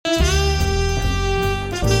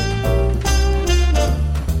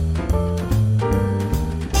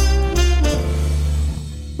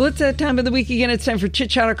It's that time of the week again. It's time for Chit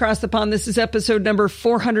Chat Across the Pond. This is episode number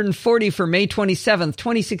 440 for May 27th,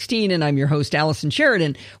 2016, and I'm your host, Allison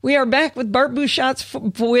Sheridan. We are back with Bart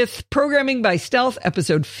Busschots with Programming by Stealth,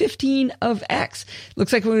 episode 15 of X.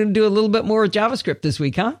 Looks like we're going to do a little bit more JavaScript this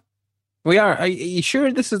week, huh? We are. Are you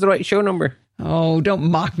sure this is the right show number? Oh,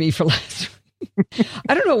 don't mock me for last week.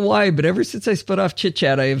 I don't know why, but ever since I split off Chit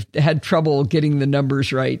Chat, I've had trouble getting the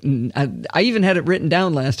numbers right. And I even had it written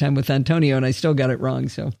down last time with Antonio, and I still got it wrong.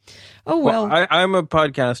 So, oh, well. I'm a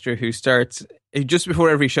podcaster who starts, just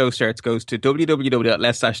before every show starts, goes to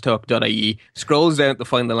www.lets-talk.ie, scrolls down to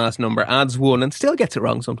find the last number, adds one, and still gets it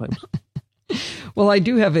wrong sometimes. Well, I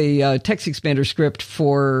do have a text expander script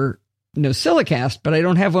for NosillaCast, but I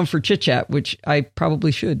don't have one for Chit Chat, which I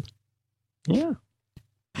probably should. Yeah.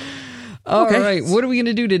 All right. What are we going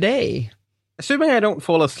to do today? Assuming I don't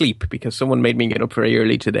fall asleep because someone made me get up very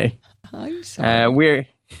early today. I'm sorry.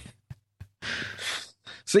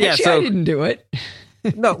 Actually, I didn't do it.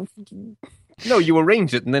 No, you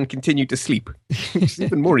arranged it and then continued to sleep. It's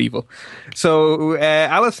even more evil. So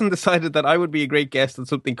Alison decided that I would be a great guest on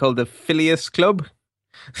something called the Phileas Club.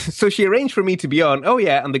 So she arranged for me to be on. Oh,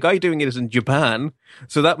 yeah, and the guy doing it is in Japan.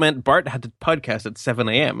 So that meant Bart had to podcast at 7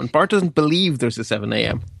 a.m. And Bart doesn't believe there's a 7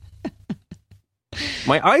 a.m.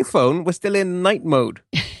 My iPhone was still in night mode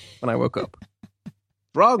when I woke up.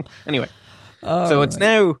 Wrong. Anyway. So it's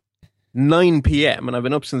now 9 p.m. and I've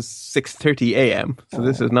been up since 6:30 a.m. So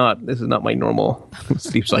this is not my normal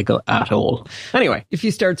sleep cycle at all. Anyway. If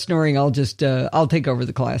you start snoring, I'll just I'll take over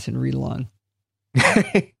the class and read along.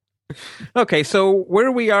 Okay, so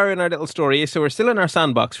where we are in our little story, so we're still in our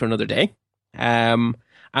sandbox for another day.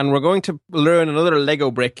 And we're going to learn another Lego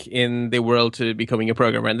brick in the world to becoming a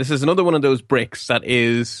programmer. And this is another one of those bricks that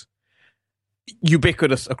is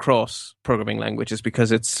ubiquitous across programming languages because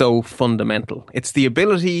it's so fundamental. It's the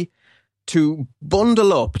ability to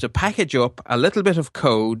bundle up, to package up a little bit of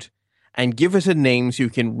code and give it a name so you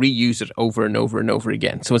can reuse it over and over and over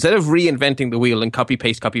again. So instead of reinventing the wheel and copy,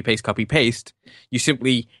 paste, you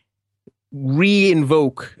simply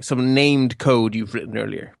re-invoke some named code you've written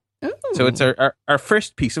earlier. Ooh. So it's our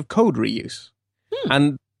first piece of code reuse.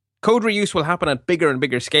 And code reuse will happen at bigger and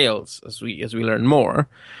bigger scales as we learn more.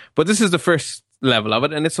 But this is the first level of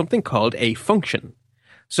it, and it's something called a function.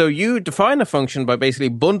 So you define a function by basically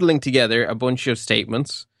bundling together a bunch of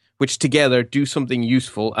statements, which together do something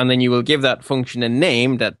useful, and then you will give that function a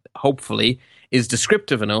name that hopefully is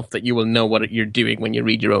descriptive enough that you will know what you're doing when you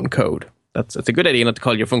read your own code. That's a good idea not to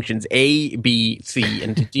call your functions A, B, C,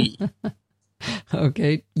 and D.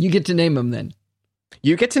 Okay, you get to name them then.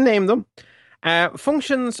 You get to name them.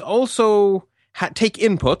 Functions also take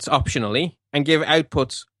inputs optionally and give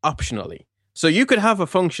outputs optionally. So you could have a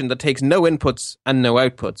function that takes no inputs and no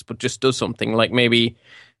outputs, but just does something like maybe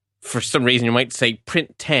for some reason you might say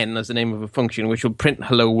print 10 as the name of a function, which will print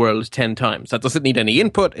hello world 10 times. That doesn't need any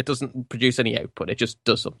input. It doesn't produce any output. It just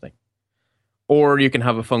does something. Or you can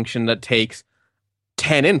have a function that takes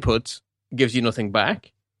 10 inputs, gives you nothing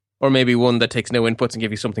back. Or maybe one that takes no inputs and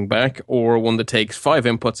gives you something back, or one that takes 5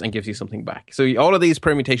 inputs and gives you something back. So all of these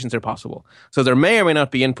permutations are possible. So there may or may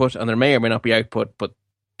not be input, and there may or may not be output, but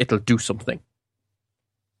it'll do something.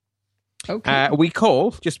 Okay. We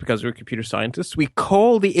call, just because we're computer scientists, we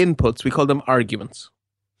call the inputs, we call them arguments.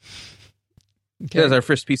 Okay. That's our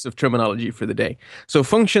first piece of terminology for the day. So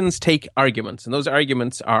functions take arguments, and those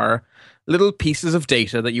arguments are little pieces of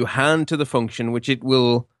data that you hand to the function, which it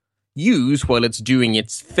will use while it's doing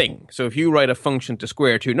its thing. So if you write a function to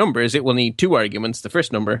square two numbers, it will need 2 arguments, the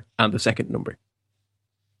first number and the second number.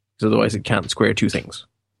 Because otherwise it can't square 2 things.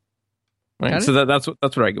 Right? So that's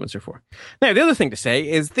what arguments are for. Now, the other thing to say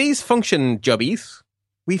is these function jobbies,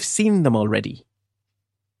 we've seen them already.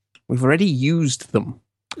 We've already used them.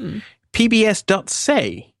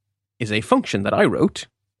 pbs.say is a function that I wrote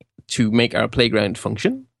to make our playground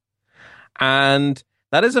function. And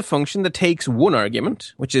that is a function that takes one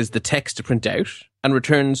argument, which is the text to print out, and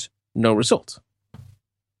returns no result.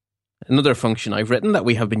 Another function I've written that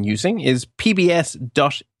we have been using is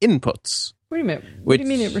pbs.inputs. Wait a minute. What do you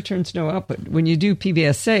mean it returns no output? When you do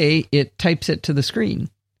PBS-A, it types it to the screen.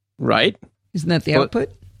 Right. Isn't that the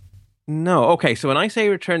output? No. Okay, so when I say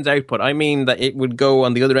returns output, I mean that it would go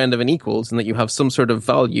on the other end of an equals and that you have some sort of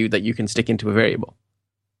value that you can stick into a variable.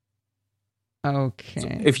 Okay. So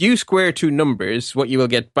if you square 2 numbers, what you will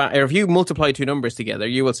get back, or if you multiply 2 numbers together,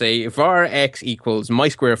 you will say if var x equals my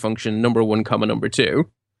square function number 1 comma number 2,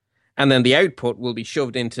 and then the output will be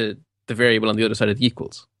shoved into the variable on the other side of the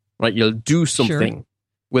equals. Right? You'll do something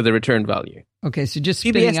with a return value. Okay, so just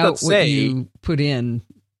spitting out what you put in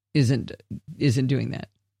isn't doing that.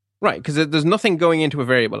 Right, because there's nothing going into a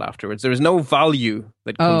variable afterwards. There is no value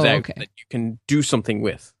that comes out that you can do something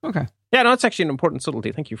with. Okay. Yeah, no, that's actually an important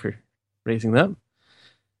subtlety. Thank you for raising that.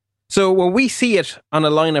 So when we see it on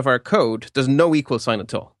a line of our code, there's no equal sign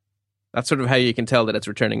at all. That's sort of how you can tell that it's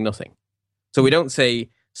returning nothing. So we don't say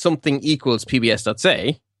something equals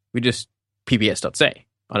pbs.say. We just pbs.say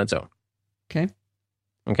on its own.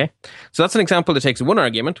 Okay. So that's an example that takes one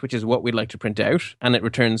argument, which is what we'd like to print out, and it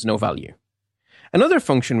returns no value. Another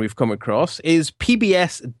function we've come across is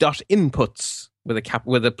pbs.inputs with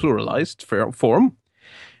a pluralized form,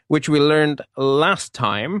 which we learned last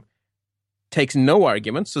time takes no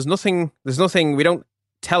arguments. There's nothing, we don't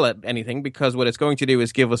tell it anything because what it's going to do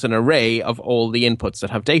is give us an array of all the inputs that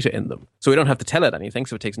have data in them. So we don't have to tell it anything,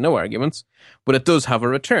 so it takes no arguments, but it does have a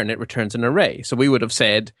return. It returns an array. So we would have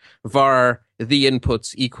said var the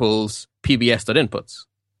inputs equals pbs.inputs.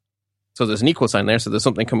 So there's an equal sign there, so there's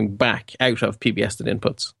something coming back out of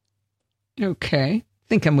pbs.inputs. Okay.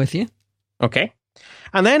 Think I'm with you. Okay.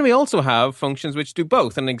 And then we also have functions which do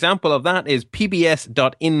both. An example of that is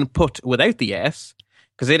pbs.input without the s,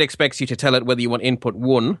 because it expects you to tell it whether you want input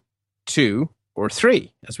 1, 2, or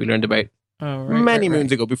 3, as we learned about many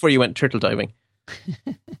moons ago before you went turtle diving.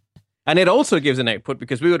 And it also gives an output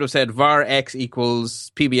because we would have said var x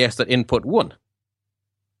equals pbs.input 1.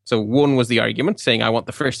 So 1 was the argument saying I want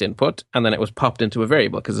the first input, and then it was popped into a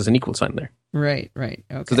variable because there's an equal sign there. Right.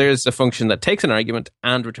 Okay. So there's a function that takes an argument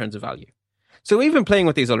and returns a value. So we've been playing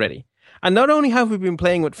with these already. And not only have we been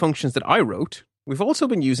playing with functions that I wrote, we've also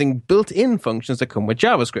been using built-in functions that come with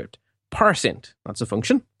JavaScript. Parseint, that's a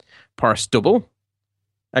function. Parse double.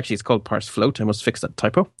 Actually, it's called parse float. I must fix that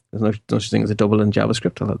typo. There's no such thing as a double in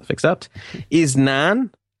JavaScript. I'll have to fix that.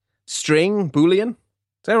 Isnan, string, boolean.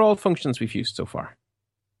 They're all functions we've used so far.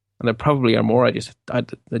 And there probably are more. I just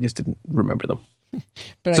didn't remember them.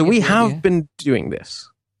 So we have been doing this.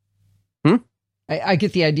 I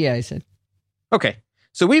get the idea, I said. Okay.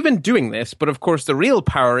 So we've been doing this, but of course the real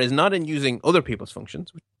power is not in using other people's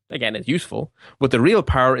functions, which again is useful, but the real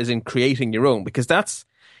power is in creating your own, because that's,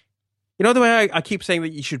 you know, the way I keep saying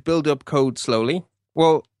that you should build up code slowly.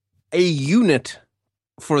 Well, a unit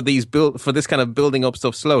for this kind of building up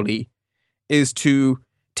stuff slowly is to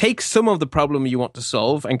take some of the problem you want to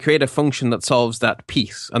solve and create a function that solves that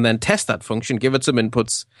piece, and then test that function, give it some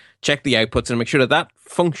inputs, check the outputs, and make sure that that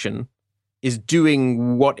function is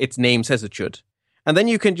doing what its name says it should. And then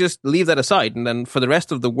you can just leave that aside, and then for the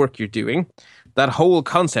rest of the work you're doing, that whole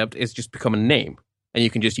concept is just become a name, and you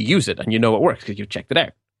can just use it, and you know it works because you've checked it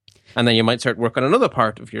out. And then you might start work on another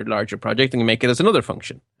part of your larger project, and you make it as another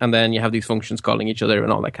function. And then you have these functions calling each other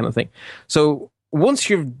and all that kind of thing. So once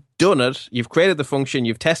you've done it, you've created the function,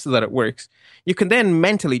 you've tested that it works, you can then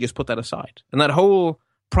mentally just put that aside. And that whole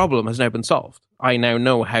problem has now been solved. I now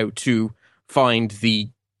know how to find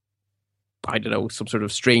some sort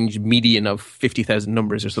of strange median of 50,000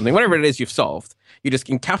 numbers or something. Whatever it is you've solved, you just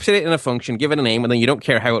encapsulate it in a function, give it a name, and then you don't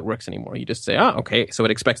care how it works anymore. You just say, okay, so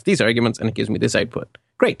it expects these arguments and it gives me this output.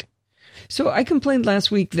 Great. So I complained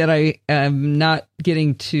last week that I am not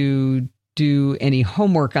getting to do any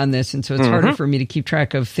homework on this, and so it's harder for me to keep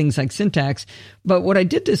track of things like syntax. But what I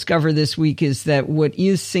did discover this week is that what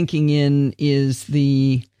is sinking in is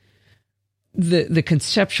the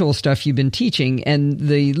conceptual stuff you've been teaching, and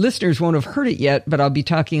the listeners won't have heard it yet, but I'll be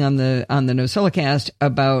talking on the NoCellicast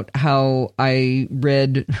about how I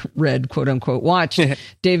read quote unquote watched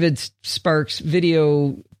David Sparks'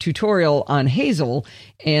 video tutorial on Hazel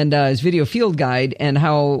and his video field guide, and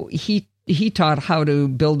how he taught how to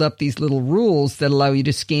build up these little rules that allow you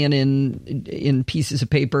to scan in pieces of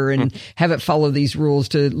paper and have it follow these rules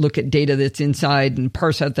to look at data that's inside and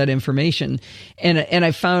parse out that information. And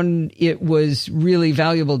I found it was really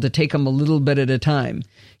valuable to take them a little bit at a time.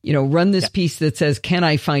 You know, run this piece that says, can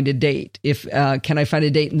I find a date? Can I find a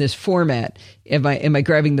date in this format? Am I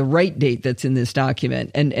grabbing the right date that's in this document?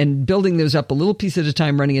 And building those up a little piece at a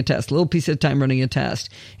time, running a test, a little piece at a time, running a test.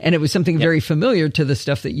 And it was something very familiar to the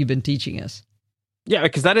stuff that you've been teaching us. Yeah,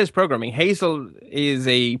 because that is programming. Hazel is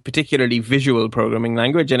a particularly visual programming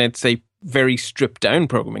language, and it's a very stripped down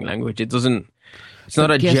programming language. It's not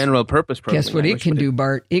a general purpose programming language. Guess what it can do,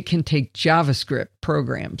 Bart? It can take JavaScript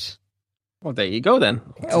programs. Well, there you go then.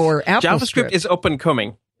 Or JavaScript is up and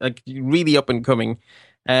coming, like really up and coming.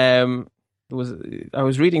 I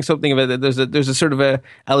was reading something about it. There's a sort of a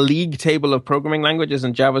league table of programming languages,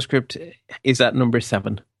 and JavaScript is at number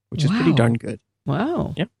 7, which is pretty darn good.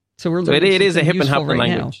 Wow. Yeah. So it is a hip and hop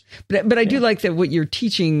language. Now. But I do like that what you're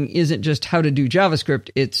teaching isn't just how to do JavaScript;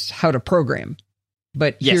 it's how to program.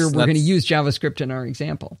 But here we're going to use JavaScript in our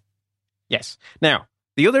example. Yes. Now,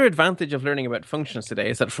 The other advantage of learning about functions today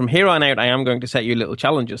is that from here on out, I am going to set you little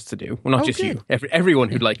challenges to do. Well, not just good. you, everyone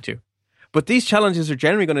who'd like to. But these challenges are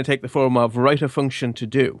generally going to take the form of write a function to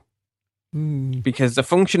do. Because the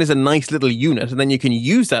function is a nice little unit, and then you can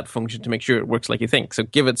use that function to make sure it works like you think. So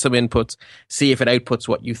give it some inputs, see if it outputs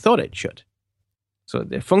what you thought it should. So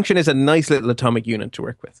the function is a nice little atomic unit to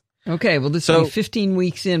work with. Okay, well, this will be 15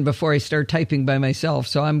 weeks in before I start typing by myself,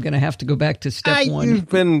 so I'm going to have to go back to step one. You've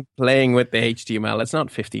been playing with the HTML. It's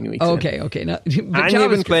not 15 weeks in. Okay. And you've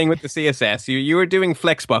been playing with the CSS. You were doing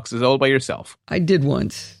flexboxes all by yourself. I did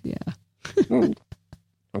once, yeah.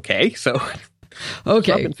 Okay, so...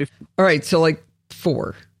 Okay. All right. So like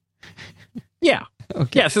 4. Yeah.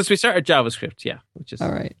 Okay. Yeah. Since we started JavaScript. Yeah. Which is all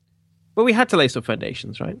right. But we had to lay some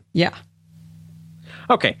foundations, right? Yeah.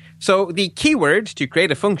 Okay. So the keyword to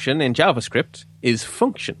create a function in JavaScript is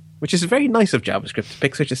function, which is very nice of JavaScript to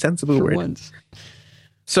pick such a sensible word. Once.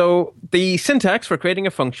 So the syntax for creating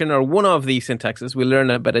a function, or one of the syntaxes, we'll learn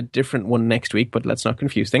about a different one next week, but let's not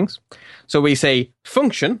confuse things. So we say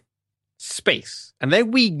function space, and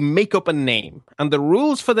then we make up a name, and the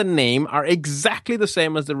rules for the name are exactly the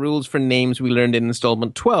same as the rules for names we learned in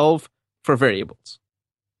installment 12 for variables.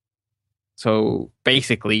 So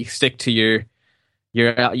basically stick to your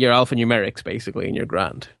alphanumerics basically in your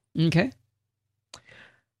grand. Okay.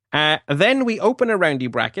 Then we open a roundy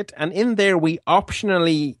bracket, and in there we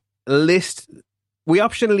optionally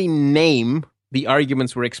name the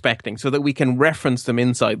arguments we're expecting so that we can reference them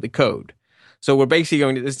inside the code. So we're basically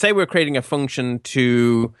going to say we're creating a function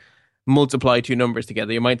to multiply two numbers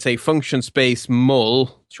together. You might say function space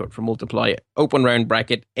mul, short for multiply, open round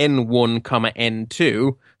bracket, n1, comma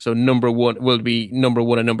n2. So number 1 will be number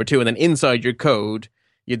 1 and number 2. And then inside your code,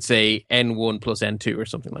 you'd say n1 plus n2 or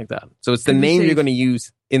something like that. So it's the name you're going to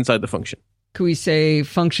use inside the function. Could we say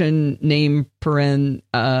function name paren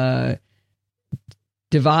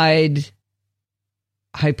divide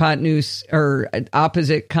hypotenuse or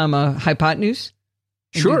opposite comma hypotenuse?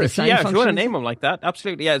 Sure, if you want to name them like that,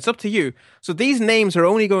 absolutely. Yeah, it's up to you. So these names are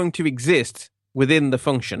only going to exist within the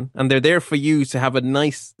function, and they're there for you to have a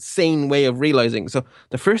nice, sane way of realizing. So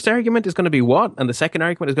the first argument is going to be what, and the second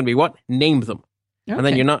argument is going to be what? Name them. Okay. And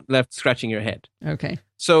then you're not left scratching your head. Okay.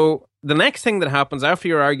 So the next thing that happens after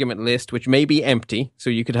your argument list, which may be empty, so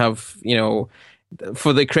you could have,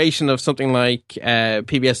 for the creation of something like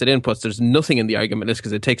PBS at inputs, there's nothing in the argument list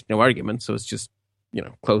because it takes no argument. So it's just,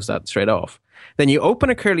 close that straight off. Then you open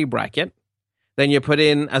a curly bracket. Then you put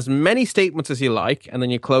in as many statements as you like, and then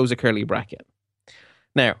you close a curly bracket.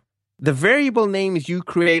 Now, the variable names you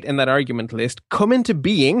create in that argument list come into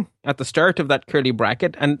being at the start of that curly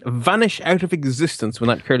bracket and vanish out of existence when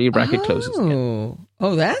that curly bracket closes again.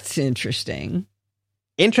 Oh, that's interesting.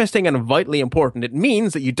 Interesting and vitally important. It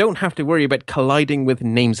means that you don't have to worry about colliding with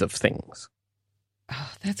names of things.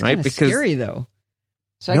 Oh, that's kind of scary, though.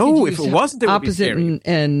 So no, if it wasn't, it would be scary. Opposite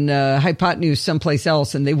and hypotenuse someplace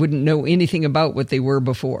else, and they wouldn't know anything about what they were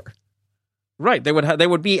before. Right. They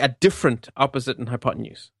would be a different opposite and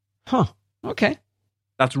hypotenuse. Huh. Okay.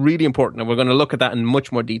 That's really important, and we're going to look at that in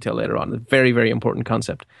much more detail later on. It's a very, very important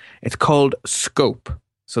concept. It's called scope.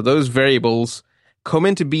 So those variables come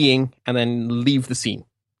into being and then leave the scene.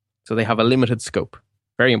 So they have a limited scope.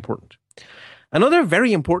 Very important. Another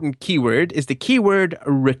very important keyword is the keyword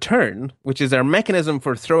return, which is our mechanism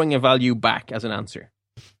for throwing a value back as an answer.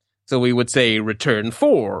 So we would say return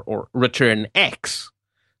 4 or return x,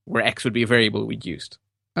 where x would be a variable we'd used.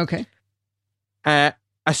 Okay. As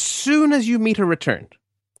soon as you meet a return,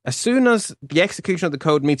 as soon as the execution of the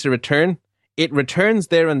code meets a return, it returns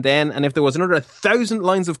there and then, and if there was another 1,000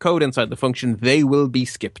 lines of code inside the function, they will be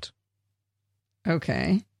skipped.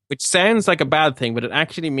 Okay. Which sounds like a bad thing, but it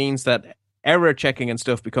actually means that error checking and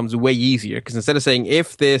stuff becomes way easier, because instead of saying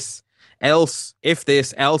if this, else, if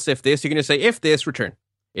this, else, if this, you can just say if this, return.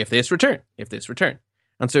 If this, return. If this, return.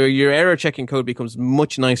 And so your error checking code becomes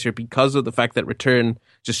much nicer because of the fact that return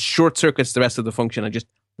just short circuits the rest of the function and just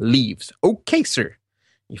leaves. Okay, sir.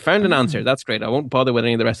 You found an answer. That's great. I won't bother with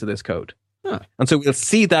any of the rest of this code. Huh. And so we'll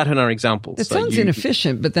see that in our examples. It sounds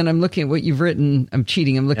inefficient, but then I'm looking at what you've written. I'm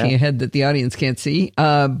cheating. I'm looking ahead that the audience can't see.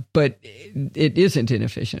 But it isn't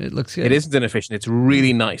inefficient. It looks good. It isn't inefficient. It's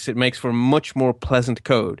really nice. It makes for much more pleasant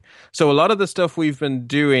code. So a lot of the stuff we've been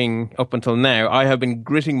doing up until now, I have been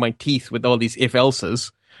gritting my teeth with all these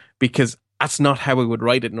if-elses because that's not how I would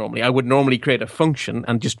write it normally. I would normally create a function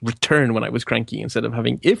and just return when I was cranky instead of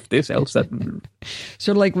having if this, else that.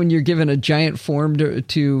 Sort of like when you're given a giant form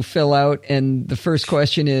to fill out, and the first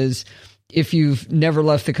question is, if you've never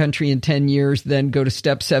left the country in 10 years, then go to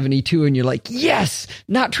step 72, and you're like, yes,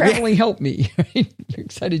 not traveling, help me. You're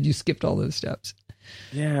excited you skipped all those steps.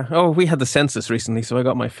 Yeah. Oh, we had the census recently, so I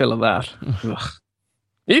got my fill of that. Ugh.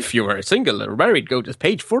 If you are single or married, go to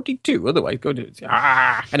page 42. Otherwise, go to...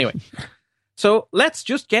 Anyway. So let's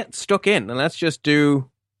just get stuck in and let's just do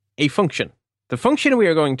a function. The function we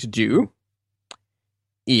are going to do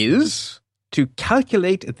is to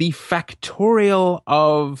calculate the factorial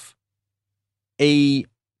of a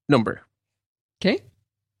number. Okay.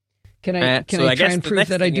 Can I try and prove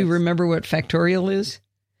that I do remember what factorial is?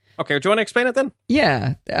 Okay, do you want to explain it then?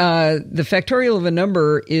 Yeah. The factorial of a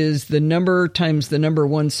number is the number times the number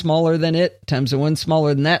one smaller than it, times the one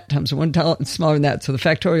smaller than that, times the one smaller than that. So the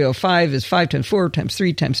factorial of 5 is 5 times 4 times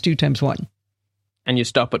 3 times 2 times 1. And you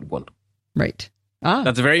stop at 1. Right.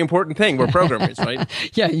 That's a very important thing. We're programmers, right?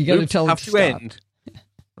 Yeah, you got to tell it to stop. End.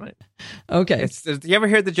 Right. Okay. Do you ever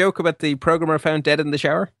hear the joke about the programmer found dead in the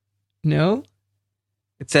shower? No.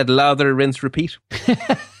 It said lather, rinse, repeat.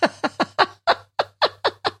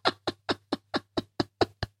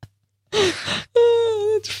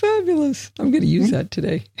 Oh, that's fabulous. I'm going to use that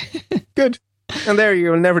today. Good. And there,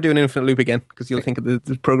 you'll never do an infinite loop again because you'll think of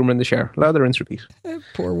the programmer in the shower. Lather, rinse, repeat. That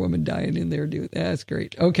poor woman dying in there doing that. That's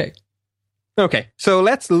great. Okay. Okay. So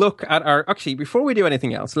let's look at our... Actually, before we do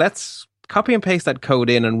anything else, let's copy and paste that code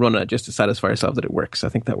in and run it just to satisfy ourselves that it works. I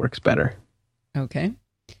think that works better. Okay.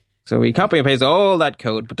 So we copy and paste all that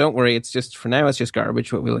code, but don't worry, it's just, for now, it's just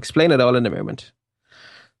garbage, but we'll explain it all in a moment.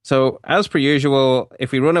 So, as per usual,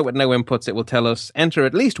 if we run it with no inputs, it will tell us enter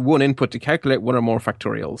at least one input to calculate one or more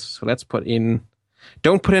factorials. So let's put in,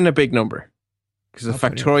 don't put in a big number, because the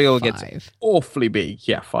factorial gets awfully big.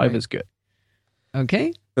 Yeah, 5 is good.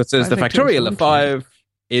 Okay. So it says the factorial of 5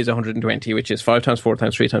 is 120, which is 5 times 4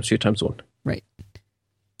 times 3 times 2 times 1. Right.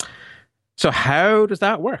 So how does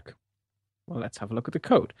that work? Well, let's have a look at the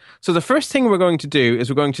code. So the first thing we're going to do is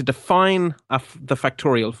we're going to define the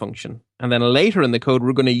factorial function. And then later in the code,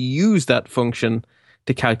 we're going to use that function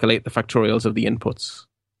to calculate the factorials of the inputs.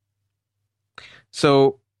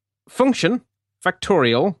 So function,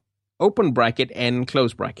 factorial, open bracket, n,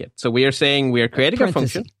 close bracket. So we are saying we are creating a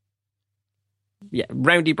function. Yeah,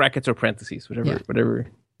 roundy brackets or parentheses, whatever.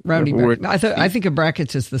 Roundy brackets. I think of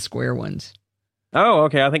brackets as the square ones. Oh,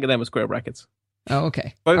 okay. I think of them as square brackets. Oh,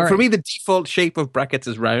 okay. But for me, the default shape of brackets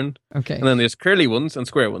is round. Okay. And then there's curly ones and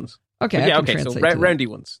square ones. Okay. Yeah, okay. So roundy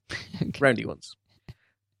ones. Okay. Roundy ones.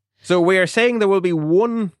 So we are saying there will be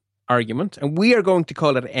one argument, and we are going to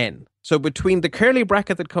call it n. So between the curly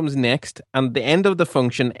bracket that comes next and the end of the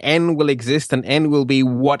function, n will exist, and n will be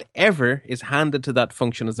whatever is handed to that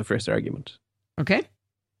function as the first argument. Okay.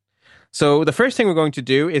 So the first thing we're going to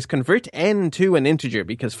do is convert n to an integer,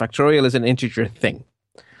 because factorial is an integer thing.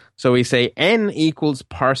 So we say n equals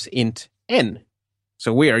parse int n.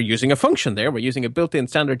 So we are using a function there. We're using a built-in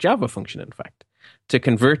standard Java function, in fact, to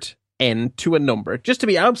convert n to a number, just to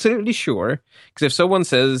be absolutely sure. Because if someone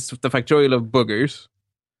says the factorial of boogers,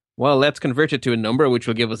 well, let's convert it to a number, which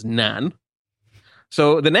will give us nan.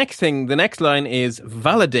 So the next line is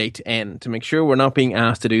validate n to make sure we're not being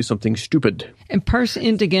asked to do something stupid. And parse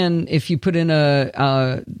int again, if you put in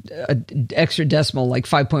a extra decimal like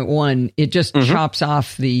 5.1, it just chops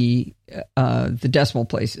off the decimal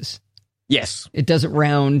places. Yes. It doesn't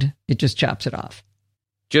round, it just chops it off.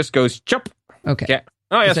 Just goes chop. Okay. Yeah.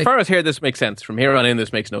 Oh, as far as here, this makes sense. From here on in,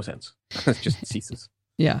 this makes no sense. It just ceases.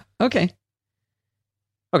 Yeah. Okay.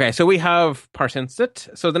 Okay, so we have parse inst.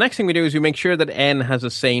 So the next thing we do is we make sure that n has a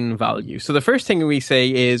sane value. So the first thing we say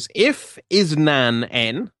is if is nan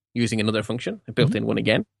n, using another function, a built-in one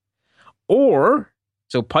again, or,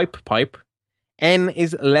 so pipe, n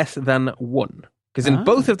is less than 1. Because in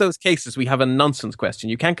both of those cases, we have a nonsense question.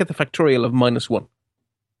 You can't get the factorial of -1.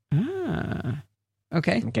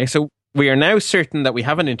 Okay. Okay, so we are now certain that we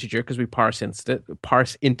have an integer because we parse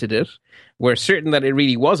inted it. We're certain that it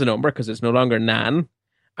really was a number because it's no longer nan.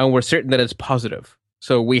 And we're certain that it's positive.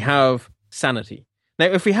 So we have sanity. Now,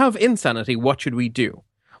 if we have insanity, what should we do?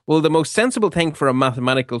 Well, the most sensible thing for a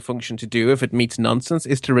mathematical function to do if it meets nonsense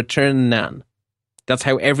is to return nan. That's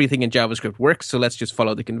how everything in JavaScript works, so let's just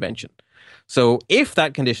follow the convention. So if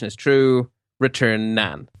that condition is true, return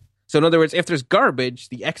nan. So in other words, if there's garbage,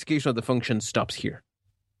 the execution of the function stops here.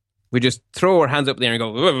 We just throw our hands up there and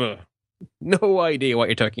go, ugh, no idea what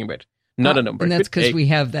you're talking about. Not a number. And that's because we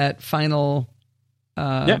have that final...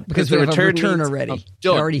 because we have a return already. We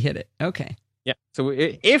already hit it. Okay. Yeah. So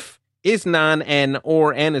if is nan n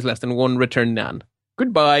or n is less than 1, return nan.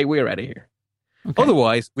 Goodbye, we're out of here. Okay.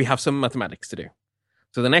 Otherwise, we have some mathematics to do.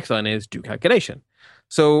 So the next line is do calculation.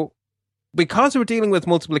 So because we're dealing with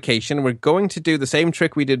multiplication, we're going to do the same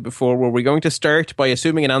trick we did before, where we're going to start by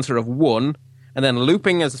assuming an answer of 1 and then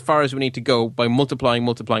looping as far as we need to go by multiplying.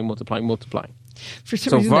 For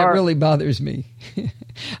some So reason, var- that really bothers me.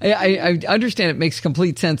 I understand it makes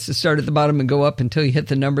complete sense to start at the bottom and go up until you hit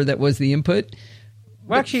the number that was the input.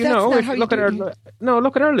 Well, actually, that's no. not If how you you look at do our it.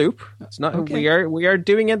 look at our loop. It's not. Okay. We are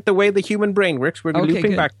doing it the way the human brain works. We're Okay,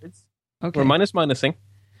 looping good. backwards. Okay. We're minusing.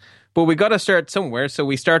 But we got to start somewhere. So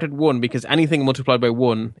we start at 1 because anything multiplied by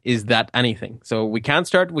 1 is that anything. So we can't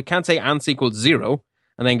say ans equals 0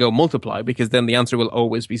 and then go multiply because then the answer will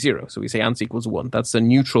always be 0. So we say ans equals 1. That's a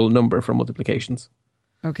neutral number for multiplications.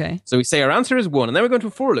 Okay. So we say our answer is 1 and then we're going to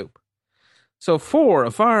a for loop. So for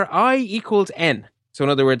var I equals n. So in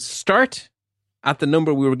other words, start at the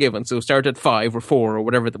number we were given. So start at 5 or 4 or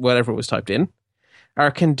whatever was typed in.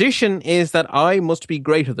 Our condition is that I must be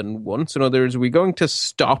greater than 1. So in other words, we're going to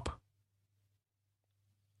stop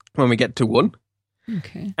when we get to 1.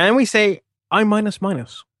 Okay. And we say I minus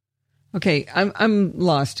minus. Okay. I'm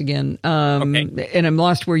lost again. Okay. And I'm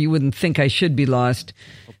lost where you wouldn't think I should be lost.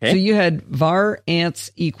 Okay. So you had var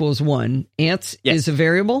ants equals 1. Ants Yes. is a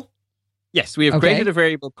variable? Yes, we have Okay. created a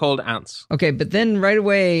variable called ans. Okay, but then right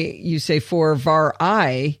away you say for var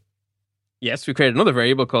I. Yes, we created another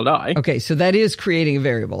variable called I. Okay, so that is creating a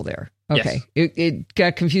variable there. Okay. Yes. It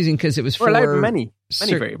got confusing because it was We're allowed for many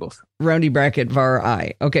cer- variables. roundy bracket var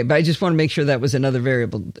I. Okay, but I just want to make sure that was another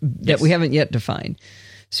variable that Yes. we haven't yet defined.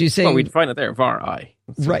 So you're saying Well, we define it there, var I.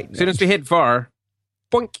 So Right. As soon as we hit var,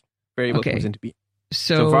 boink, variable Okay. comes into being.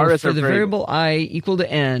 so var is for our the variable I equal to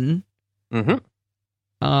n,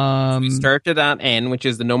 We started at n, which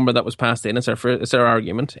is the number that was passed in. It's our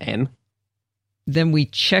argument, n. then we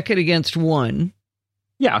check it against 1.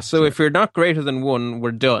 Yeah, so if we're not greater than 1,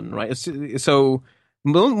 we're done, right? So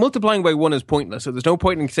multiplying by 1 is pointless. So there's no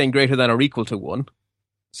point in saying greater than or equal to 1.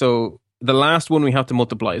 So the last one we have to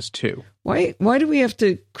multiply is 2. Why do we have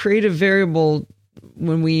to create a variable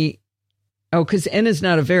when we... Oh, because n is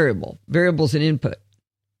not a variable. Variable's an input.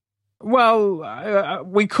 Well,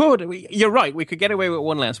 we could. You're right. We could get away with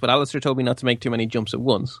 1 less, but Alistair told me not to make too many jumps at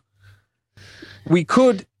once. We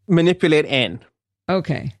could manipulate n.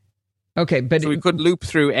 Okay, but So we could loop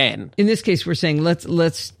through n. in this case, we're saying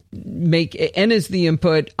let's make n is the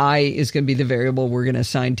input, I is going to be the variable we're going to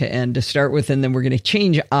assign to n to start with, and then we're going to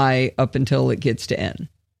change I up until it gets to n.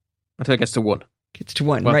 Until it gets to 1. Gets to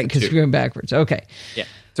 1, Well, right? to Because 2. we're going backwards. Okay. Yeah.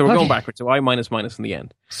 So we're Okay. going backwards. So I minus minus in the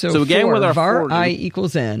end. So again, for with our var for I loop-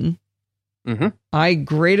 equals n, Mm-hmm. I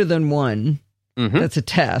greater than 1, Mm-hmm. that's a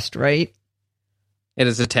test, right? It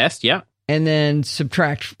is a test, yeah. And then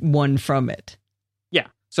subtract 1 from it. Yeah.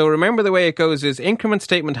 So remember the way it goes is increment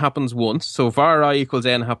statement happens once. So var I equals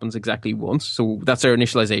n happens exactly once. So that's our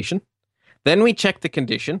initialization. Then we check the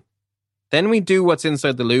condition. Then we do what's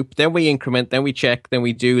inside the loop. Then we increment. Then we check. Then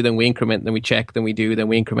we do. Then we increment. Then we check. Then we do. Then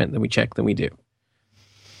we increment. Then we check. Then we do.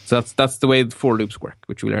 So that's the way the for loops work,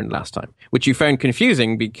 which we learned last time, which you found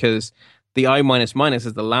confusing because the I minus minus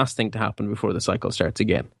is the last thing to happen before the cycle starts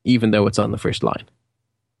again, even though it's on the first line.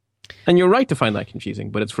 And you're right to find that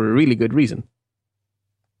confusing, but it's for a really good reason.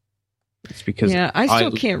 It's because I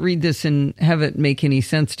still can't read this and have it make any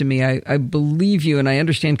sense to me. I believe you and I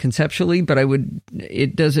understand conceptually, but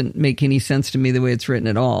it doesn't make any sense to me the way it's written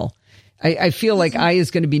at all. I feel like I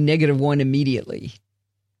is going to be -1 immediately.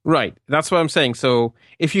 Right. That's what I'm saying. So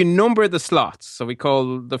if you number the slots, so we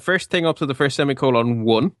call the first thing up to the first semicolon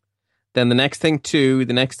 1, then the next thing 2,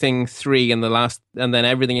 the next thing 3, and the last, and then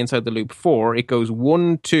everything inside the loop 4, it goes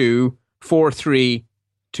 1, 2, 4, 3,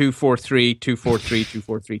 2, 4, 3, 2, 4, 3, 2,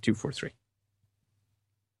 4, 3, 2, 4, 3.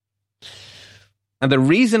 And the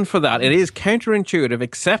reason for that, it is counterintuitive,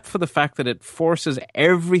 except for the fact that it forces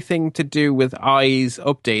everything to do with I's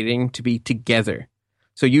updating to be together.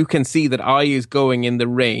 So you can see that I is going in the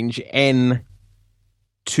range n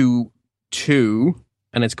to 2,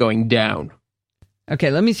 and it's going down.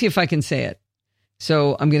 Okay, let me see if I can say it.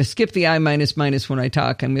 So I'm going to skip the I minus minus when I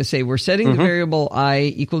talk. I'm going to say we're setting the variable I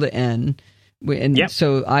equal to n. And Yep.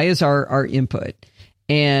 so I is our input.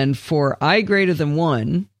 And for I greater than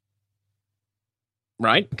 1,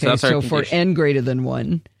 Right? okay, that's our so for condition. n greater than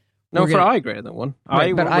 1. No, we're for gonna- I greater than 1.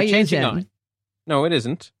 Right, but we're I is changing n. I. No, it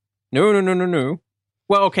isn't. No.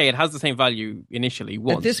 Well, okay, it has the same value initially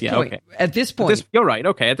once. At this yeah, point, okay. at this point, You're right.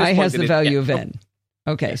 Okay, at this I point, has it the is- value yeah. of n.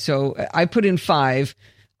 Okay, so I put in 5,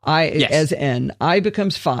 I Yes. as n. I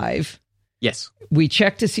becomes 5. Yes. We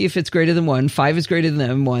check to see if it's greater than 1. 5 is greater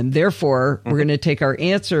than 1. Therefore, we're going to take our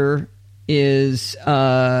answer is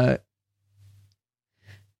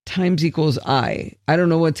times equals I. I don't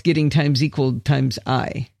know what's getting times equal times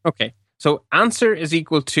I. Okay. So answer is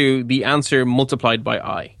equal to the answer multiplied by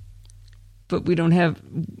I. But we don't have,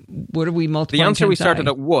 what are we multiplying? The answer we times started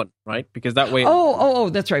I? at 1, right? Because that way... Oh,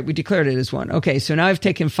 that's right. We declared it as 1. Okay, so now I've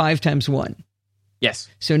taken 5 times 1. Yes.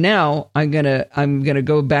 So now I'm gonna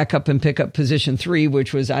go back up and pick up position 3,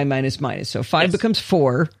 which was I minus minus. So 5 becomes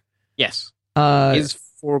 4. Yes. Is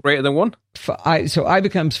 4 greater than 1? So I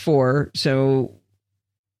becomes 4. So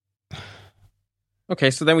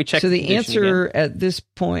okay, so then we check. So the answer at this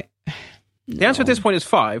point. The answer at this point is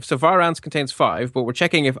 5. So var ans contains 5, but we're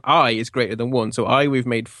checking if I is greater than 1. So I we've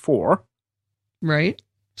made 4. Right.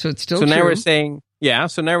 So it's still so true. Now we're saying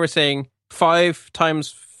So now we're saying 5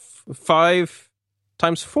 times 5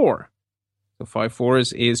 times 4. So 5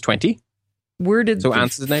 4s is 20. Where did so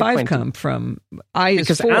the 5 20. come from? I is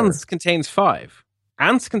because 4. ans contains 5.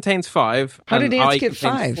 Ants contains 5. How did ants I get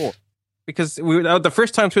 5? 4. Because the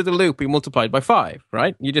first time through the loop, we multiplied by 5,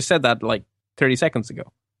 right? You just said that like 30 seconds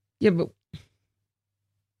ago. Yeah, but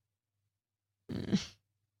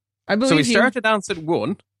I believe so we started ants at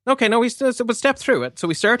 1. Okay, no, we step through it. So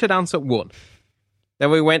we started ants at 1. Then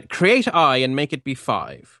we went create I and make it be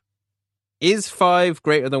 5. Is 5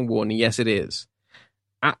 greater than 1? Yes, it is.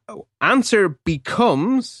 Answer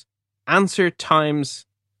becomes answer times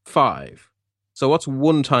 5. So what's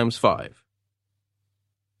 1 times 5?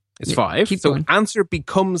 It's 5. So going. Answer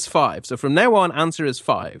becomes 5. So from now on, answer is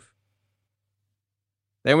 5.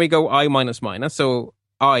 Then we go I minus minus. So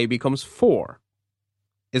I becomes 4.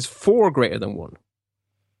 Is 4 greater than 1?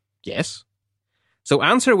 Yes. So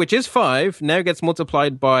answer, which is 5, now gets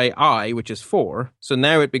multiplied by I, which is 4. So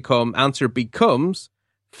now answer becomes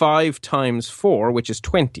 5 times 4, which is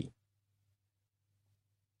 20.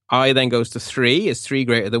 I then goes to 3. Is 3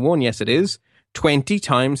 greater than 1? Yes, it is. 20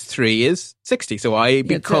 times 3 is 60. So I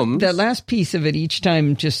becomes... That last piece of it each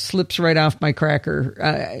time just slips right off my cracker.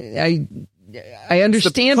 I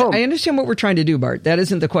understand. I understand what we're trying to do, Bart. That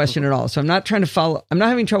isn't the question at all. So I'm not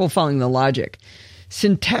having trouble following the logic.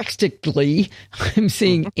 Syntactically, I'm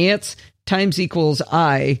seeing ants times equals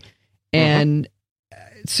I, and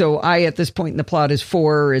so I at this point in the plot is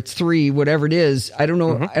 4, it's 3, whatever it is. I don't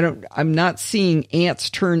know. I'm not seeing ants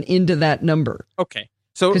turn into that number. Okay.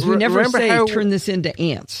 So because we never say turn this into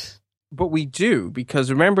ants. But we do, because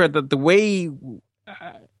remember that the way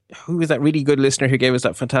who was that really good listener who gave us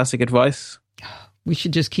that fantastic advice? We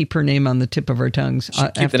should just keep her name on the tip of our tongues.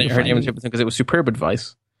 Keep her name on the tip of the tongue because it was superb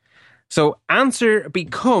advice. So answer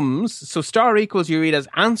becomes, so star equals you read as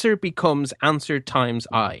answer becomes answer times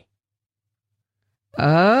I.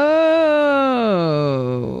 Oh,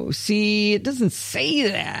 see, it doesn't say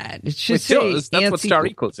that. It should say does. That's what star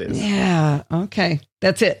equals is. Yeah, okay.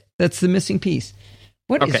 That's it. That's the missing piece.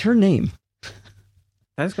 What is her name?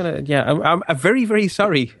 That's I'm very, very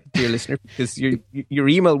sorry, dear listener, because your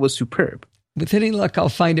email was superb. With any luck, I'll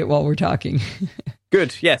find it while we're talking.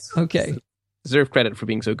 Good, yes. Okay. Deserve credit for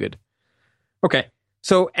being so good. Okay,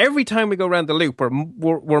 so every time we go around the loop,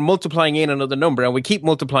 we're multiplying in another number, and we keep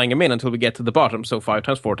multiplying them in until we get to the bottom. So 5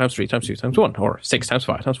 times 4 times 3 times 2 times 1, or 6 times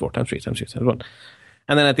 5 times 4 times 3 times 2 times 1.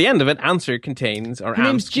 And then at the end of it, answer contains, or her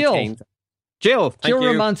name's Jill. Contains, Jill, thank Jill you.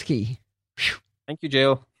 Romansky. Thank you,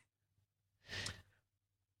 Jill.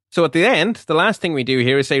 So at the end, the last thing we do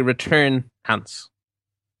here is say return ants.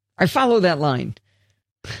 I follow that line.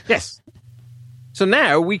 Yes. So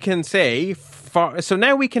now we can say, so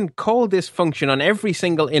now we can call this function on every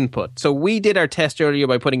single input. So we did our test earlier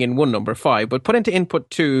by putting in one number, 5, but put into input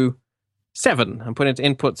 2, 7, and put into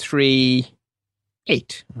input 3,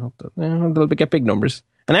 8. They'll get big numbers.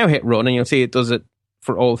 And now hit run, and you'll see it does it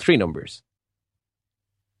for all 3 numbers.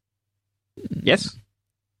 Yes?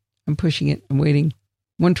 I'm pushing it. I'm waiting.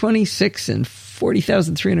 126 and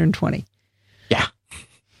 40,320. Yeah.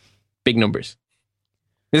 Big numbers.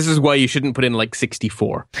 This is why you shouldn't put in like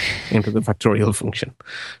 64 into the factorial function.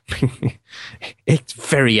 It's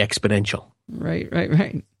very exponential.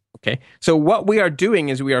 Right. Okay. So what we are doing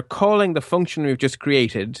is we are calling the function we've just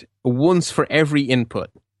created once for every input.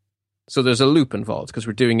 So there's a loop involved because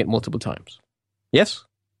we're doing it multiple times. Yes?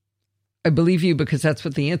 I believe you because that's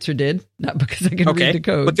what the answer did, not because I can read the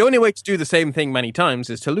code. But the only way to do the same thing many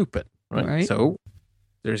times is to loop it, right? So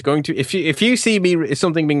there's going to, if you see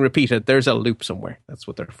something being repeated, there's a loop somewhere. That's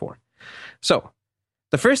what they're for. So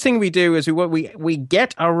the first thing we do is we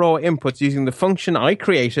get our raw inputs using the function I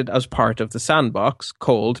created as part of the sandbox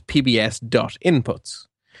called pbs.inputs.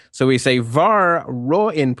 So we say var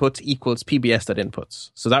raw inputs equals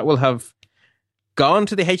pbs.inputs. So that will have gone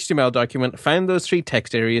to the HTML document, found those 3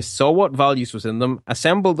 text areas, saw what values was in them,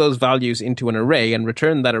 assembled those values into an array and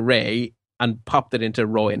returned that array and popped it into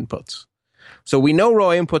raw inputs. So we know raw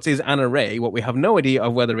inputs is an array. What we have no idea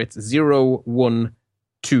of whether it's 0, 1,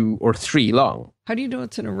 2, or 3 long. How do you know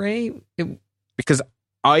it's an array? Because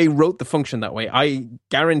I wrote the function that way. I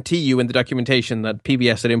guarantee you in the documentation that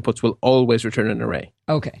PBS.inputs will always return an array.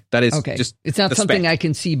 Okay. That is okay. just it's not something I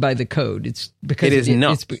can see by the code. It's because it is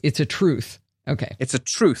not. It's a truth. Okay. It's a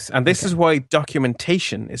truth. And this is why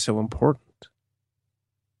documentation is so important.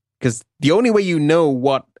 Because the only way you know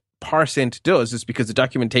what parseInt does is because the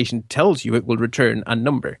documentation tells you it will return a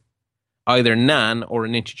number, either nan or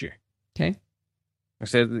an integer. Okay.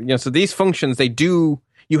 So these functions,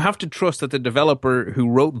 you have to trust that the developer who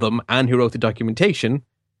wrote them and who wrote the documentation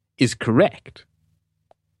is correct.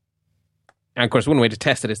 And of course, one way to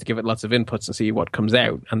test it is to give it lots of inputs and see what comes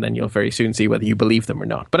out, and then you'll very soon see whether you believe them or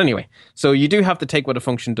not. But anyway, so you do have to take what a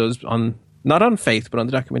function does not on faith, but on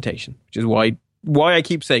the documentation, which is why I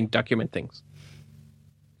keep saying document things.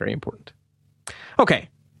 Very important. Okay,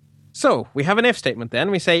 so we have an if statement then.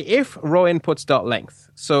 We say if raw inputs.length.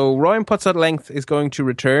 So raw inputs.length is going to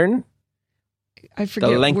return... I forget,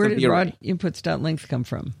 where did raw inputs.length come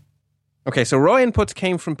from? Okay, so raw inputs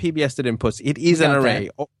came from PBS.inputs. It is an array.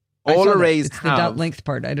 All arrays it's the dot length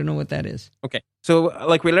part. I don't know what that is. Okay, so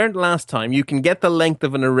like we learned last time, you can get the length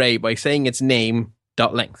of an array by saying its name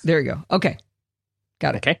dot length. There you go. Okay,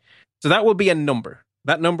 got it. Okay, so that will be a number.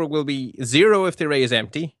 That number will be 0 if the array is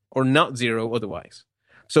empty, or not 0 otherwise.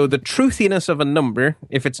 So the truthiness of a number,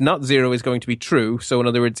 if it's not 0, is going to be true. So in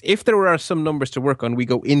other words, if there are some numbers to work on, we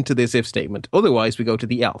go into this if statement. Otherwise, we go to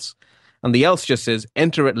the else. And the else just says,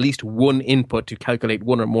 enter at least one input to calculate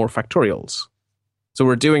one or more factorials. So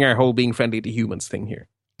we're doing our whole being friendly to humans thing here.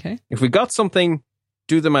 Okay. If we got something,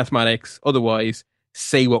 do the mathematics. Otherwise,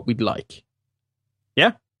 say what we'd like.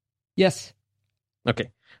 Yeah? Yes.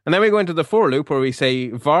 Okay. And then we go into the for loop where we say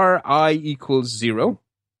var I equals 0.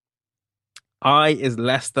 I is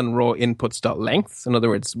less than raw inputs.length. In other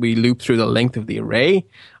words, we loop through the length of the array.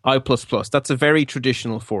 I++. That's a very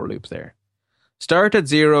traditional for loop there. Start at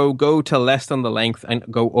 0, go to less than the length, and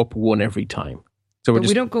go up 1 every time. So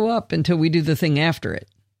we don't go up until we do the thing after it.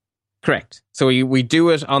 Correct. So we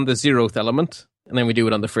do it on the 0th element, and then we do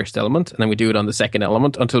it on the first element, and then we do it on the second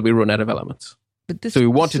element until we run out of elements. So we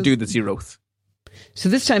want to do the 0th. So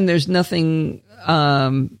this time there's nothing...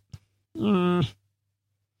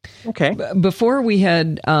 Okay. Before we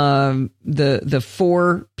had the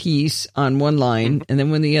for piece on one line, and then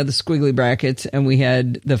when we had the squiggly brackets, and we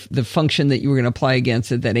had the function that you were going to apply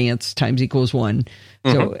against it, that ans times equals 1.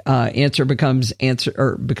 So answer becomes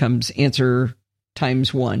answer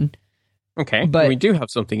times 1. Okay, but we do have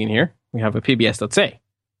something in here. We have a PBS.say.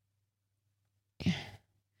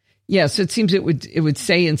 Yeah, so it seems it would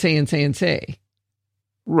say and say and say and say.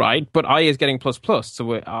 Right, but I is getting ++,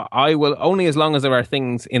 so I will only as long as there are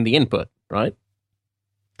things in the input, right?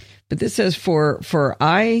 But this says for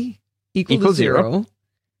I equal to 0,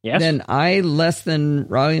 yes. Then I less than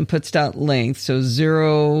raw inputs.length, so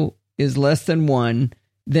 0 is less than 1,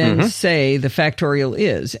 then say the factorial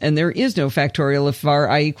is, and there is no factorial if var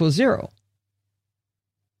I equals 0.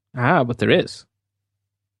 Ah, but there is.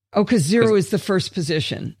 Oh, because 0 is the first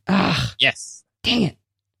position. Ah, yes. Dang it.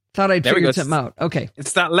 Thought I'd figured something out. Okay.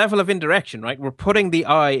 It's that level of indirection, right? We're putting the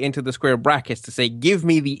I into the square brackets to say, give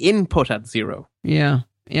me the input at 0. Yeah.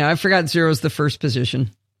 Yeah, I forgot 0 is the first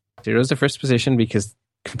position. 0 is the first position because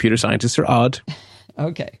computer scientists are odd.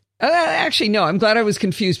 Okay. Actually, no, I'm glad I was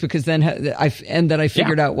confused because then I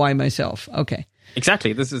figured out why myself. Okay.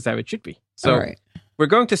 Exactly. This is how it should be. So all right. We're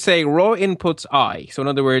going to say raw inputs I. So in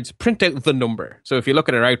other words, print out the number. So if you look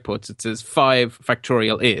at our outputs, it says 5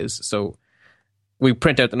 factorial is. So we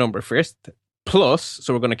print out the number first, plus,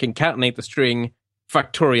 so we're going to concatenate the string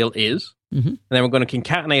factorial is, and then we're going to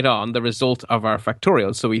concatenate on the result of our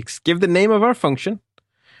factorial. So we give the name of our function,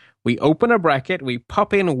 we open a bracket, we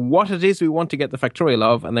pop in what it is we want to get the factorial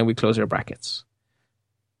of, and then we close our brackets.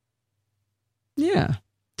 Yeah.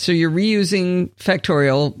 So you're reusing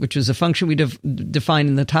factorial, which is a function we define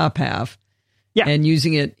in the top half, and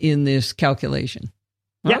using it in this calculation.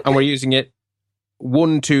 Yeah, okay. And we're using it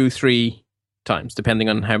 1, 2, 3 times, depending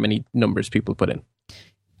on how many numbers people put in.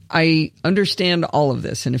 I understand all of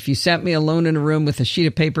this, and if you sat me alone in a room with a sheet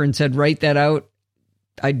of paper and said, write that out,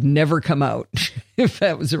 I'd never come out if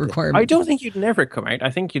that was a requirement. I don't think you'd never come out.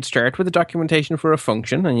 I think you'd start with the documentation for a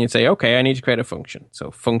function, and you'd say, okay, I need to create a function.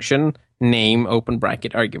 So function, name, open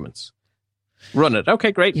bracket, arguments. Run it.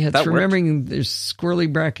 Okay, great. Yeah, it's remembering there's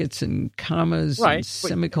squirrely brackets and commas and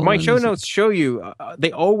semicolons. My show notes show you,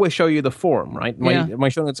 they always show you the form, right? My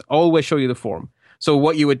show notes always show you the form. So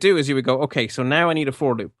what you would do is you would go, okay, so now I need a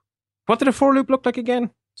for loop. What did a for loop look like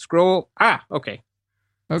again? Scroll. Okay.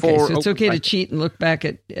 Okay, so it's okay to cheat and look back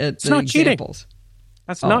at the examples.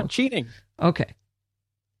 That's not cheating. Okay.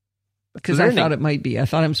 Because I thought it might be. I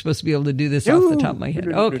thought I'm supposed to be able to do this off the top of my head.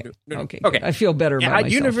 Okay. Okay. I feel better about myself.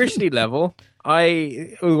 At university level,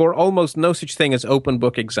 there were almost no such thing as open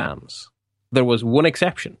book exams. There was one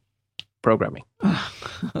exception: programming.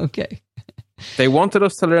 Okay. They wanted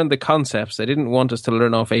us to learn the concepts. They didn't want us to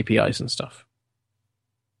learn off APIs and stuff.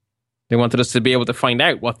 They wanted us to be able to find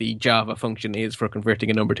out what the Java function is for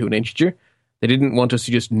converting a number to an integer. They didn't want us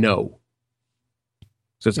to just know.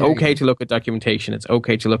 So it's okay to look at documentation. It's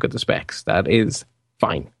okay to look at the specs. That is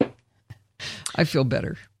fine. I feel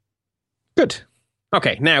better. Good.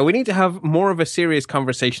 Okay, now we need to have more of a serious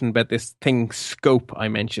conversation about this thing scope I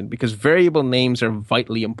mentioned, because variable names are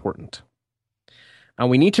vitally important. And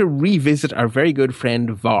we need to revisit our very good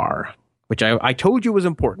friend var, which I told you was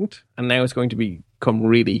important, and now it's going to become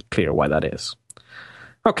really clear why that is.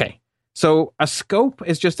 Okay, so a scope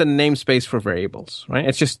is just a namespace for variables, right?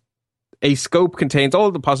 It's just a scope contains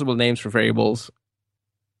all the possible names for variables,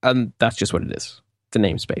 and that's just what it is. It's a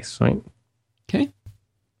namespace, right? Okay.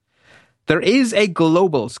 There is a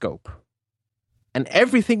global scope, and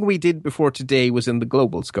everything we did before today was in the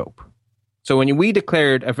global scope. So when we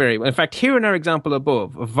declared a variable, in fact, here in our example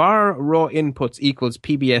above, var raw inputs equals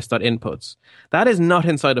pbs.inputs, that is not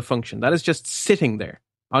inside a function. That is just sitting there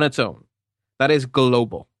on its own. That is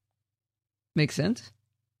global. Makes sense.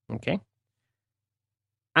 Okay.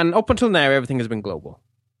 And up until now, everything has been global.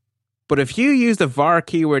 But if you use the var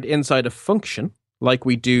keyword inside a function, like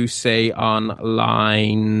we do, say, on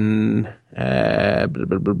line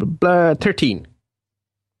 13,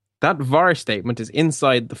 that var statement is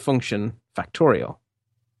inside the function factorial.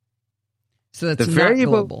 So that's the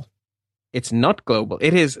variable, not global. It's not global.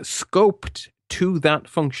 It is scoped to that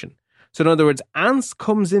function. So in other words, ans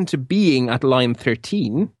comes into being at line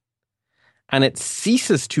 13, and it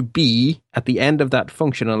ceases to be at the end of that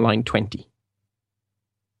function on line 20.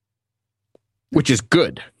 Which is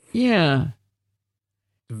good. Yeah.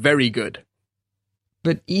 Very good.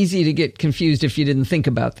 But easy to get confused if you didn't think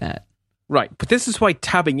about that. Right. But this is why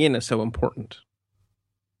tabbing in is so important.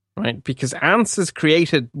 Right? Because ans is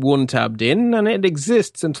created one tabbed in, and it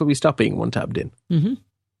exists until we stop being one tabbed in.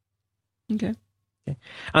 Mm-hmm. Okay.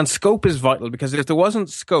 And scope is vital, because if there wasn't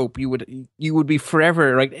scope, you would be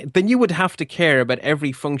forever, right? Then you would have to care about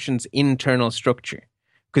every function's internal structure.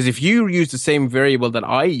 Because if you use the same variable that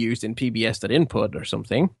I used in pbs.input or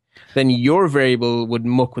something, then your variable would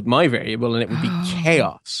muck with my variable, and it would be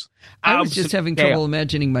chaos. I was just having trouble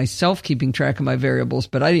imagining myself keeping track of my variables,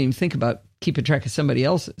 but I didn't even think about keeping track of somebody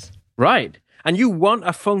else's. Right. And you want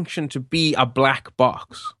a function to be a black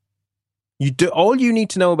box. All you need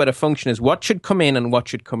to know about a function is what should come in and what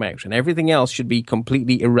should come out, and everything else should be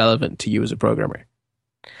completely irrelevant to you as a programmer.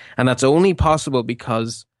 And that's only possible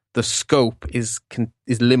because the scope is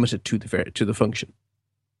limited to the function.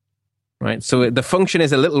 Right? So the function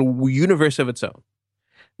is a little universe of its own.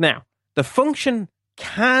 Now, the function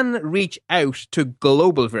can reach out to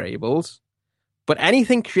global variables, but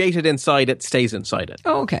anything created inside it stays inside it.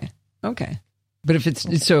 Oh, okay. Okay. But if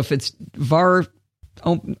it's var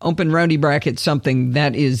open roundy bracket something,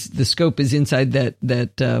 that is, the scope is inside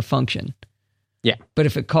that function. Yeah. But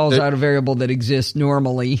if it calls out a variable that exists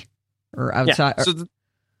normally or outside. Yeah. So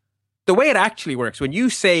the way it actually works, when you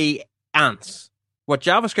say ans, what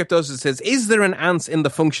JavaScript does is it says, is there an ans in the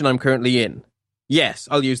function I'm currently in? Yes,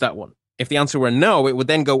 I'll use that one. If the answer were no, it would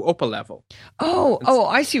then go up a level. Oh,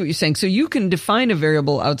 I see what you're saying. So you can define a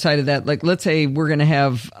variable outside of that. Like, let's say we're going to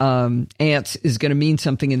have ants is going to mean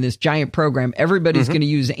something in this giant program. Everybody's going to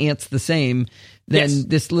use ants the same. Then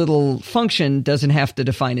this little function doesn't have to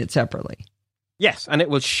define it separately. Yes, and it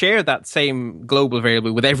will share that same global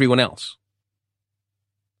variable with everyone else.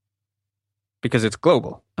 Because it's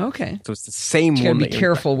global. Okay. So it's the same one. You got to be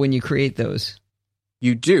careful when you create those.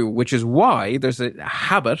 You do, which is why there's a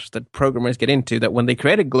habit that programmers get into, that when they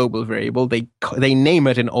create a global variable, they name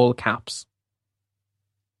it in all caps.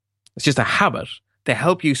 It's just a habit to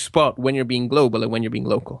help you spot when you're being global and when you're being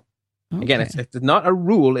local. Okay. Again, it's not a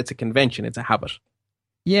rule, it's a convention, it's a habit.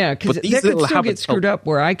 Yeah, because that could still get screwed up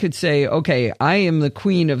where I could say, okay, I am the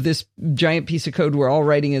queen of this giant piece of code we're all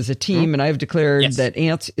writing as a team, and I've declared that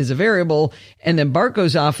ants is a variable, and then Bart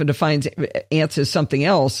goes off and defines ants as something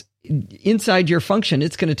else. Inside your function,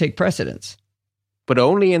 it's going to take precedence. But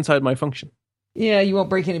only inside my function. Yeah, you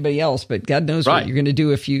won't break anybody else, but God knows what you're going to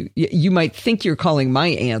do if you might think you're calling my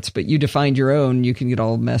ants, but you defined your own, you can get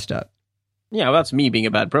all messed up. Yeah, well, that's me being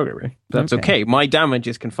a bad programmer. That's okay. My damage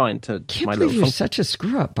is confined to my little function. You're such a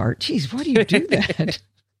screw-up, Bart. Jeez, why do you do that?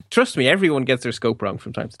 Trust me, everyone gets their scope wrong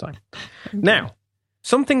from time to time. Okay. Now,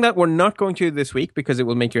 something that we're not going to do this week because it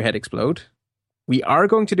will make your head explode. We are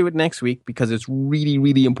going to do it next week because it's really,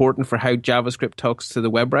 really important for how JavaScript talks to the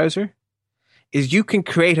web browser. is you can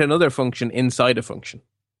create another function inside a function.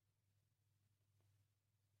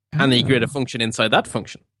 And then you create a function inside that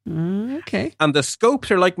function. Okay. And the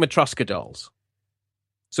scopes are like Matryoshka dolls.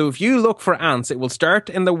 So if you look for ants, it will start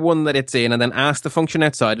in the one that it's in and then ask the function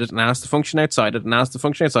outside it and ask the function outside it and ask the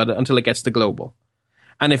function outside it until it gets to global.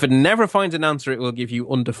 And if it never finds an answer, it will give you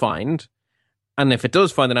undefined. And if it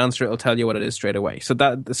does find an answer, it'll tell you what it is straight away. So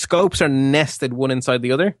that the scopes are nested one inside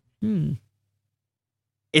the other.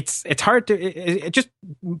 It's hard to just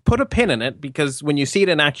put a pin in it, because when you see it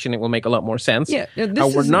in action, it will make a lot more sense. Yeah,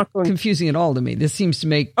 this isn't confusing at all to me. This seems to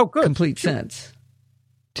make complete sense.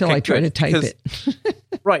 Till I try to type it.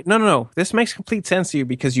 Right. No. This makes complete sense to you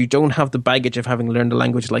because you don't have the baggage of having learned a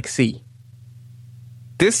language like C.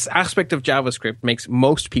 This aspect of JavaScript makes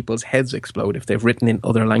most people's heads explode if they've written in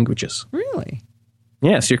other languages. Really?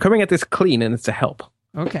 Yes, you're coming at this clean and it's a help.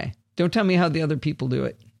 Okay. Don't tell me how the other people do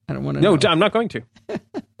it. I don't want to know. No, I'm not going to.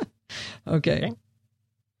 Okay.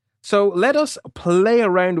 So let us play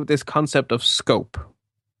around with this concept of scope.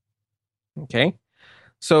 Okay.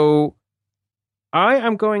 So I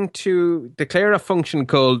am going to declare a function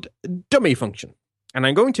called dummy function. And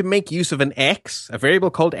I'm going to make use of an x, a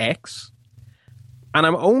variable called x. And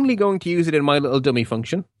I'm only going to use it in my little dummy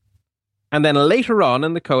function. And then later on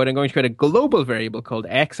in the code, I'm going to create a global variable called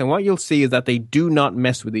x. And what you'll see is that they do not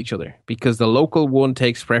mess with each other, because the local one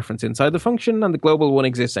takes preference inside the function and the global one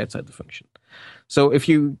exists outside the function. So if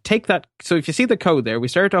you take that, so if you see the code there, we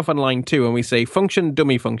start off on line 2 and we say function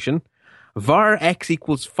dummy function var x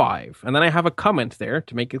equals 5. And then I have a comment there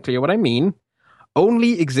to make it clear what I mean.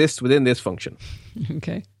 Only exists within this function.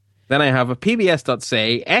 Okay. Then I have a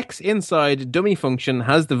pbs.say x inside dummy function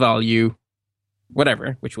has the value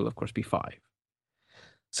whatever, which will of course be 5.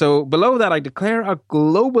 So below that, I declare a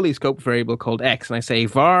globally scoped variable called x, and I say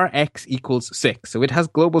var x equals 6. So it has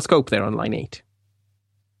global scope there on line 8.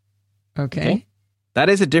 Okay. That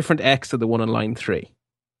is a different x to the one on line 3.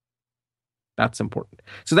 That's important.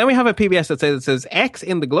 So then we have a PBS that says x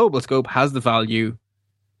in the global scope has the value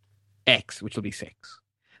x, which will be 6.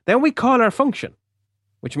 Then we call our function,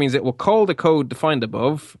 which means it will call the code defined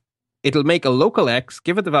above. It'll make a local x,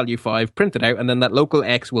 give it the value 5, print it out, and then that local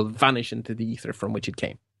x will vanish into the ether from which it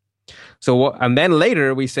came. And then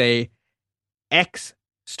later we say x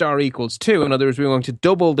star equals 2. In other words, we're going to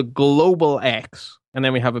double the global x. And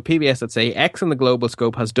then we have a PBS that say x in the global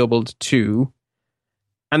scope has doubled 2.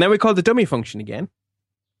 And then we call the dummy function again.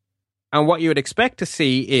 And what you would expect to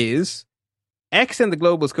see is x in the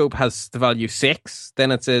global scope has the value 6.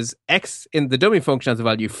 Then it says x in the dummy function has the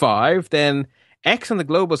value 5. Then x in the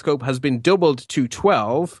global scope has been doubled to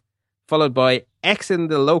 12, followed by x in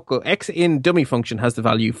dummy function has the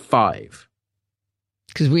value 5.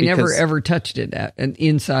 Because we never ever touched it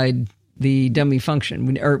inside the dummy function.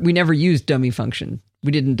 We never used dummy function.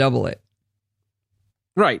 We didn't double it.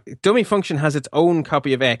 Right. Dummy function has its own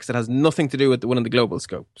copy of x that has nothing to do with the one in the global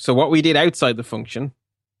scope. So what we did outside the function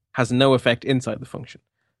has no effect inside the function.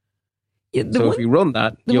 Yeah, if you run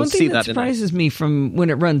that, you'll see that. The one thing that surprises me from when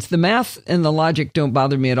it runs, the math and the logic don't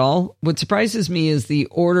bother me at all. What surprises me is the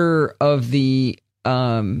order of the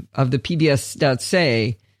pbs.say.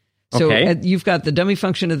 So you've got the dummy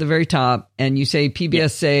function at the very top, and you say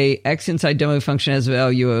pbs say x inside dummy function has a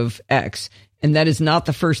value of x, and that is not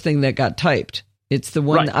the first thing that got typed. It's the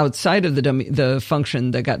one outside of the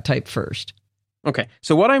function that got typed first. Okay,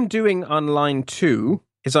 so what I'm doing on line 2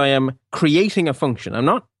 is I am creating a function. I'm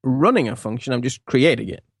not running a function, I'm just creating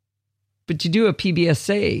it. But you do a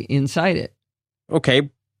PBS-say inside it. Okay,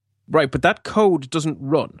 right, but that code doesn't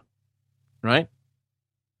run, right?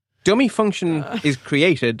 Dummy function is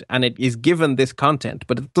created and it is given this content,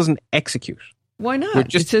 but it doesn't execute. Why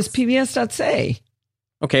not? It says pbs.say.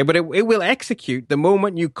 Okay, but it will execute the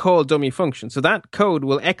moment you call dummy function. So that code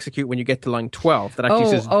will execute when you get to line 12. That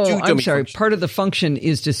actually says do dummy I'm sorry. function. Part of the function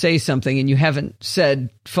is to say something, and you haven't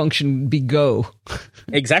said function be go.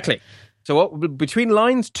 Exactly. So between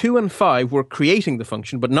lines 2 and 5, we're creating the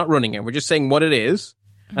function, but not running it. We're just saying what it is.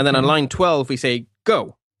 And then on line 12, we say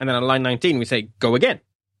go. And then on line 19, we say go again.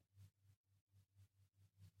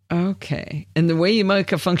 Okay. And the way you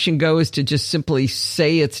make a function go is to just simply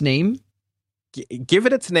say its name? Give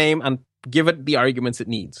it its name and give it the arguments it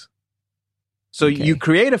needs. So you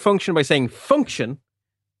create a function by saying function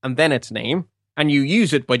and then its name, and you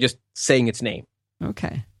use it by just saying its name.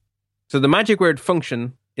 Okay. So the magic word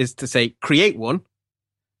function is to say create one,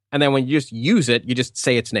 and then when you just use it, you just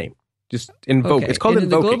say its name. Just invoke. It's called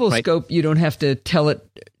invoking. In the global scope, you don't have to tell it.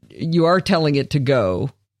 You are telling it to go.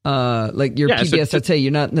 Like your PBS, let's say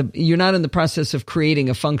you're not in the process of creating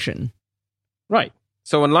a function. Right.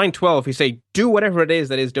 So on line 12, we say, do whatever it is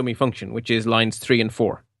that is dummy function, which is lines 3 and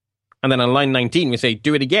 4. And then on line 19, we say,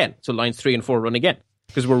 do it again. So lines 3 and 4 run again.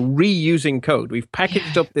 Because we're reusing code. We've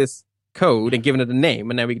packaged up this code and given it a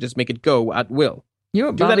name, and now we can just make it go at will. You know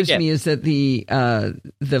what bothers me is that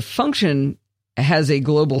the function has a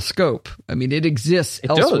global scope. I mean, it exists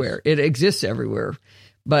elsewhere. It exists everywhere.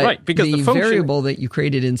 But because the function, variable that you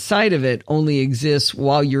created inside of it only exists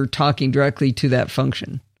while you're talking directly to that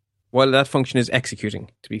function. While that function is executing,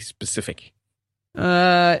 to be specific.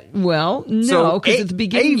 Well, no, because at the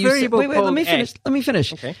beginning you said, wait, let me finish. Let me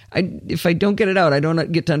finish. Okay. If I don't get it out, I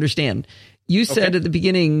don't get to understand. You said at the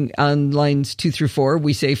beginning on lines 2 through 4,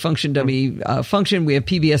 we say function dummy function. We have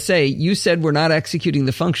PBSA. You said we're not executing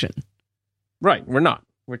the function. Right. We're not.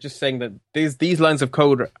 We're just saying that these lines of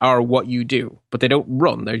code are what you do, but they don't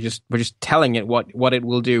run. We're just telling it what it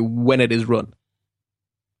will do when it is run.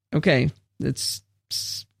 Okay. It's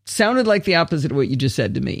sounded like the opposite of what you just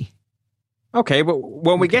said to me. Okay, but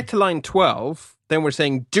when we get to line 12, then we're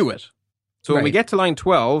saying do it. So when we get to line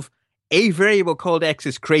 12, a variable called x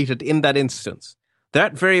is created in that instance.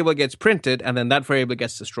 That variable gets printed, and then that variable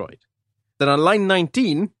gets destroyed. Then on line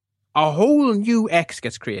 19, a whole new x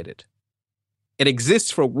gets created. It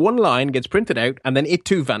exists for one line, gets printed out, and then it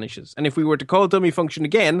too vanishes. And if we were to call dummy function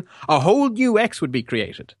again, a whole new x would be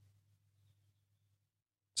created.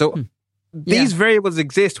 So these variables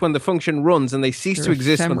exist when the function runs, and they cease to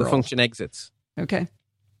exist when the function exits. Okay.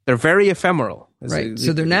 They're very ephemeral. Right.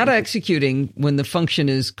 So they're not executing when the function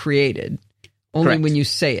is created, only when you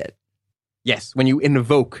say it. Yes, when you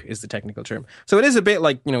invoke is the technical term. So it is a bit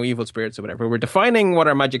like, evil spirits or whatever. We're defining what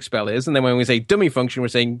our magic spell is, and then when we say dummy function, we're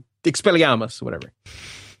saying Expelliarmus or whatever.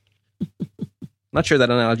 Not sure that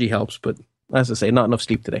analogy helps, but as I say, not enough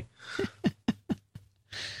sleep today.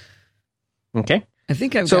 Okay. I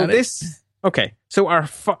think I've got it. Okay, so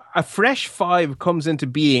a fresh 5 comes into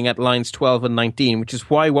being at lines 12 and 19, which is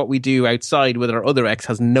why what we do outside with our other x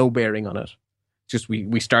has no bearing on it. Just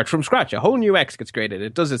we start from scratch. A whole new x gets created.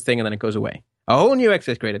 It does its thing, and then it goes away. A whole new x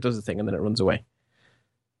gets created. It does its thing, and then it runs away.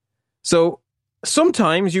 So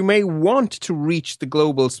sometimes you may want to reach the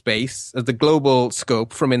global space, the global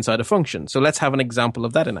scope from inside a function. So let's have an example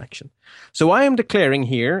of that in action. So I am declaring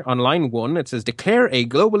here on line 1, it says declare a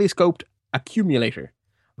globally scoped accumulator.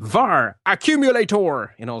 var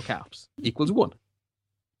accumulator in all caps equals 1.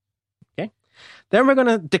 Okay. Then we're going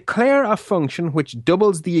to declare a function which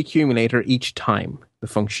doubles the accumulator each time the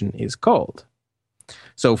function is called.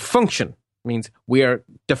 So function means we are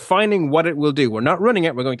defining what it will do. We're not running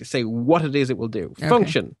it. We're going to say what it is it will do. Okay.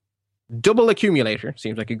 Function double accumulator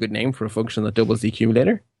seems like a good name for a function that doubles the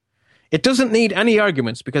accumulator. It doesn't need any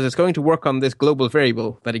arguments because it's going to work on this global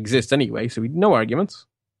variable that exists anyway. So we no arguments.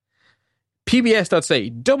 PBS.say,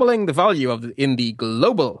 doubling the value in the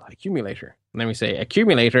global accumulator. And then we say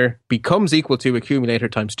accumulator becomes equal to accumulator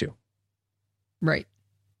times 2. Right.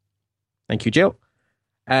 Thank you, Jill.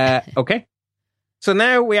 Okay. So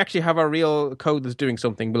now we actually have our real code that's doing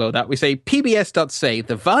something below that. We say PBS.say,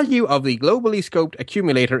 the value of the globally scoped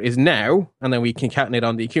accumulator is now, and then we concatenate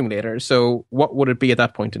on the accumulator. So what would it be at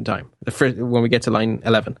that point in time? When we get to line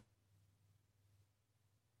 11?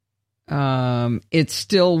 It's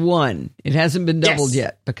still 1. It hasn't been doubled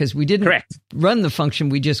yet because we didn't run the function.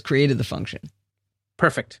 We just created the function.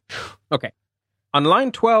 Perfect. Okay. On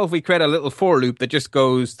line 12, we create a little for loop that just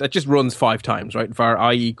runs 5 times, right? var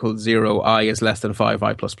I equals 0, I is less than 5,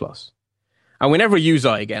 I plus plus. And we never use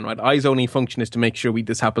I again, right? I's only function is to make sure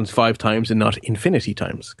this happens 5 times and not infinity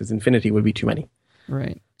times, because infinity would be too many.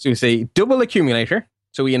 Right. So we say double accumulator.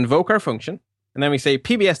 So we invoke our function. And then we say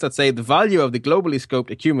PBS.say the value of the globally scoped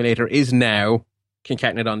accumulator is now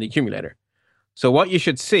concatenated on the accumulator. So what you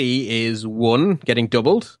should see is 1 getting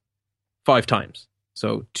doubled 5 times.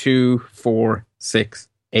 So 2, 4, 6,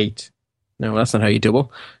 8. No, that's not how you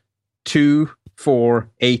double. 2, 4,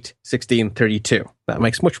 8, 16, 32. That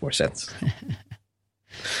makes much more sense.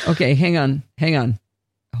 Okay, hang on.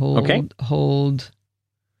 Hold.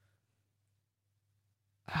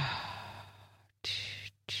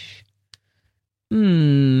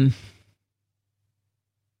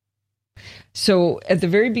 So at the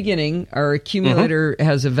very beginning, our accumulator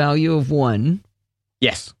has a value of 1.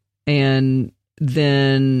 Yes. And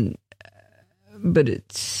then, but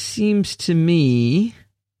it seems to me,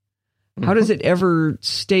 how does it ever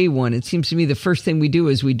stay 1? It seems to me the first thing we do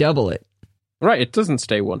is we double it. Right, it doesn't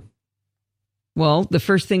stay 1. Well, the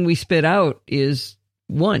first thing we spit out is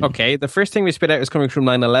 1. Okay, the first thing we spit out is coming from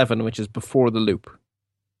line 11, which is before the loop.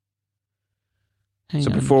 Hang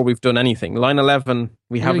on. Before we've done anything. Line 11,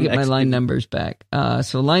 we haven't... get my line numbers back.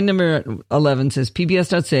 So line number 11 says,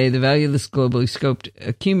 PBS.say, the value of this globally scoped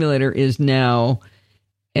accumulator is now,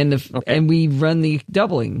 and and we run the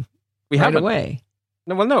doubling away.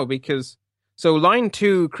 No, well, no, because so line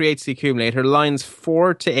 2 creates the accumulator. Lines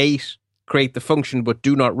 4 to 8 create the function but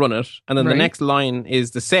do not run it. And then the Right. next line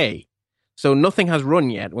is the say. So nothing has run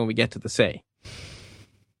yet when we get to the say,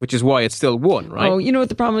 which is why it's still 1, right? Oh, you know what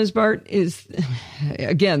the problem is, Bart? Is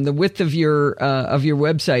again the width of your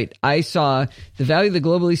website. I saw the value of the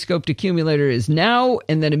globally scoped accumulator is now,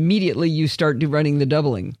 and then immediately you start running the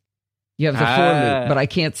doubling. You have the for loop, but I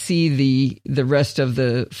can't see the rest of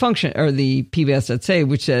the function or the PBS.say,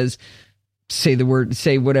 which says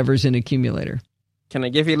say whatever's in accumulator. Can I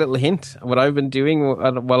give you a little hint? What I've been doing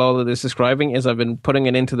while all of this describing is I've been putting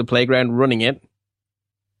it into the playground, running it.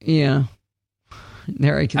 Yeah.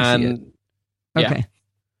 There I can see it. Okay.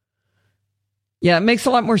 Yeah, it makes a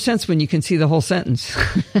lot more sense when you can see the whole sentence.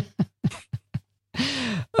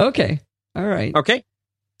 Okay. All right. Okay.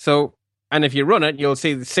 So, and if you run it, you'll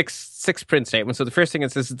see the six print statements. So the first thing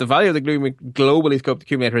it says is the value of the globally scoped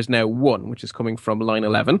accumulator is now 1, which is coming from line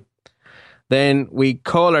 11. Then we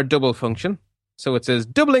call our double function. So it says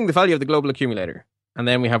doubling the value of the global accumulator. And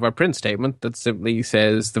then we have our print statement that simply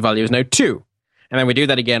says the value is now 2. And then we do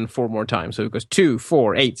that again 4 more times. So it goes 2,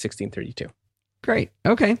 4, 8, 16, 32. Great.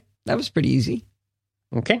 Okay. That was pretty easy.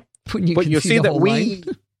 Okay. But you'll see that we...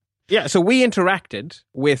 Yeah, so we interacted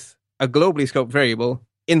with a globally scoped variable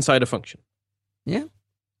inside a function. Yeah.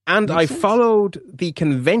 And I sense. followed the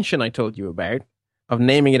convention I told you about of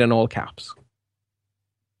naming it in all caps.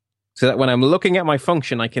 So that when I'm looking at my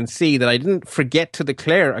function, I can see that I didn't forget to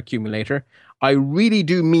declare accumulator. I really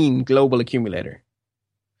do mean global accumulator.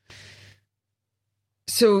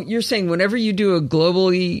 So you're saying whenever you do a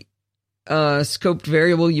globally scoped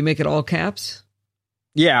variable, you make it all caps?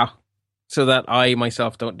 Yeah. So that I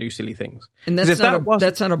myself don't do silly things. And that's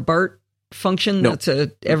not a BART function? No. That's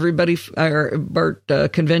a everybody or BART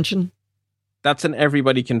convention? That's an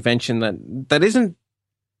everybody convention that isn't...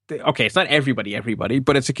 Okay, it's not everybody,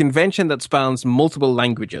 but it's a convention that spans multiple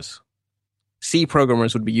languages. C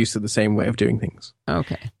programmers would be used to the same way of doing things.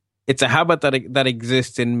 Okay. It's a habit that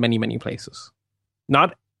exists in many, many places.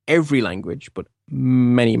 Not every language, but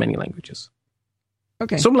many, many languages.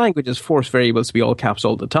 Okay. Some languages force variables to be all caps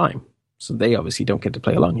all the time, so they obviously don't get to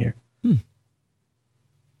play along here.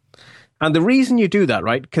 And the reason you do that,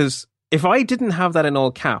 right? Because if I didn't have that in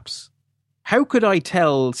all caps, how could I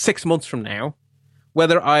tell 6 months from now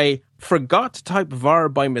whether I forgot to type var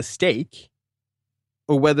by mistake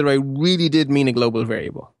or whether I really did mean a global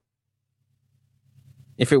variable?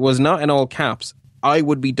 If it was not in all caps, I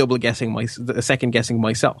would be second guessing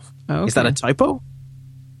myself. Okay. Is that a typo?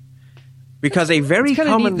 Because a very it's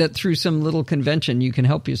common... neat that through some little convention you can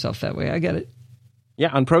help yourself that way. I get it. Yeah,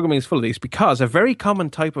 and programming is full of these because a very common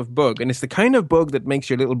type of bug, and it's the kind of bug that makes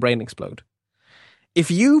your little brain explode. If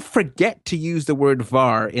you forget to use the word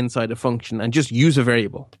var inside a function and just use a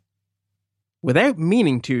variable, without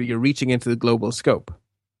meaning to, you're reaching into the global scope.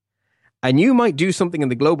 And you might do something in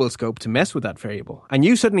the global scope to mess with that variable. And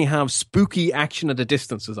you suddenly have spooky action at a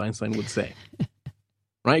distance, as Einstein would say.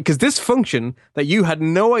 Right? Because this function that you had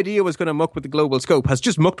no idea was going to muck with the global scope has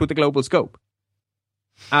just mucked with the global scope.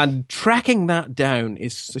 And tracking that down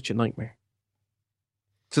is such a nightmare.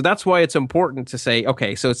 So that's why it's important to say,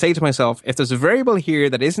 okay, so say to myself, if there's a variable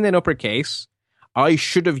here that isn't in uppercase, I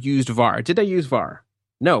should have used var. Did I use var?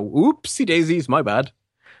 No. Oopsie daisies, my bad.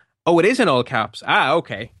 Oh, it is in all caps.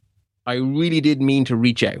 Okay. I really did mean to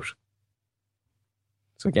reach out.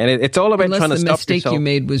 So again, it's all about trying to stop yourself. The mistake you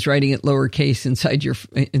made was writing it lowercase inside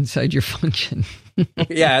your function.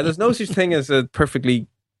 Yeah, there's no such thing as a perfectly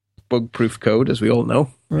bug-proof code, as we all know.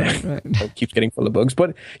 Right. It keeps getting full of bugs.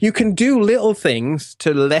 But you can do little things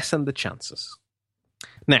to lessen the chances.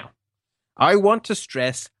 Now, I want to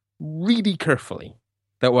stress really carefully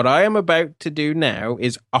that what I am about to do now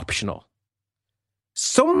is optional.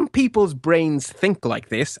 Some people's brains think like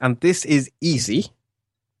this, and this is easy.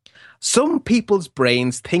 Some people's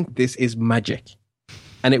brains think this is magic,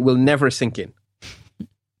 and it will never sink in.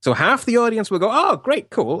 So half the audience will go, oh, great,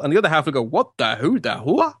 cool. And the other half will go, what the who, the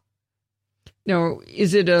who? Now,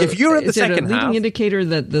 is it a leading indicator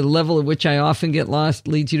that the level at which I often get lost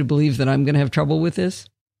leads you to believe that I'm going to have trouble with this?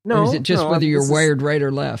 No. Or is it just whether you're wired right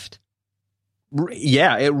or left?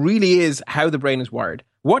 Yeah, it really is how the brain is wired.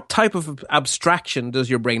 What type of abstraction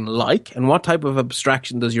does your brain like? And what type of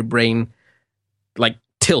abstraction does your brain like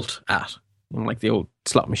tilt at? Like the old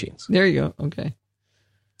slot machines. There you go. Okay.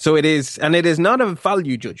 So it is, and it is not a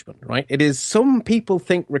value judgment, right? It is some people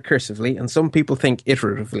think recursively and some people think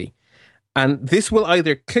iteratively. And this will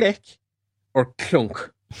either click or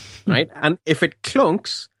clunk, right? And if it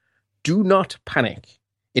clunks, do not panic.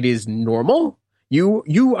 It is normal.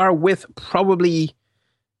 You are with probably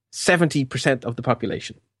 70% of the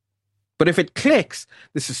population. But if it clicks,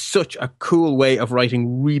 this is such a cool way of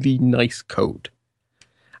writing really nice code.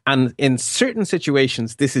 And in certain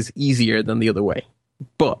situations, this is easier than the other way.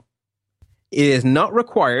 But it is not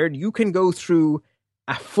required. You can go through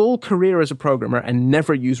a full career as a programmer and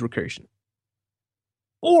never use recursion.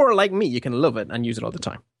 Or like me, you can love it and use it all the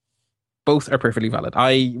time. Both are perfectly valid.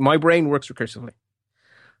 My brain works recursively.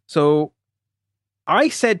 So I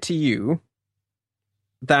said to you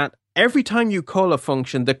that every time you call a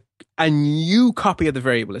function, a new copy of the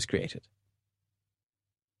variable is created.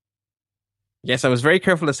 Yes, I was very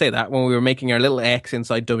careful to say that when we were making our little x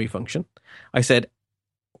inside dummy function. I said,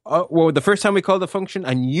 the first time we call the function,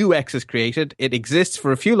 a new x is created. It exists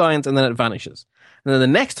for a few lines and then it vanishes. And then the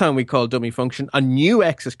next time we call dummy function, a new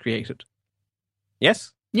x is created.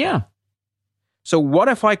 Yes? Yeah. So what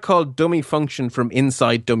if I call dummy function from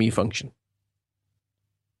inside dummy function?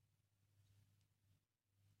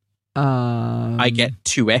 I get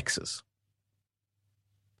 2 x's.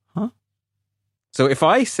 Huh? So if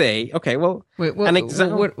I say, okay, well,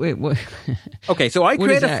 what? Okay, so I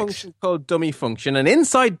create a function called dummy function, and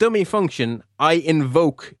inside dummy function, I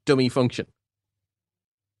invoke dummy function.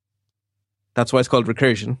 That's why it's called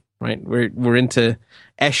recursion, right? We're into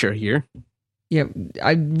Escher here. Yeah,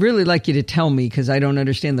 I'd really like you to tell me because I don't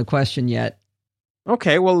understand the question yet.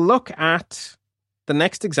 Okay, well, look at the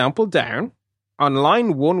next example down. On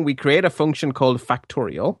line 1, we create a function called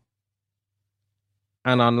factorial.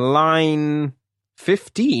 And on line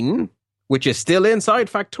 15, which is still inside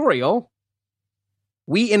factorial,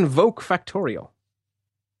 we invoke factorial.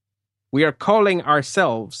 We are calling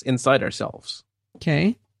ourselves inside ourselves.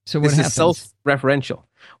 Okay, so what happens? This is self-referential.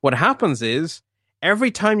 What happens is, every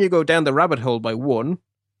time you go down the rabbit hole by 1,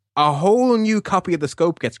 a whole new copy of the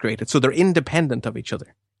scope gets created, so they're independent of each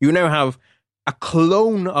other. You now have a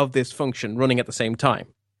clone of this function running at the same time,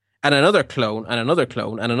 and another clone, and another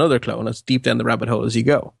clone, and another clone as deep down the rabbit hole as you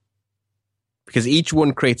go. Because each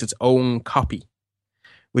one creates its own copy,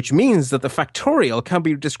 which means that the factorial can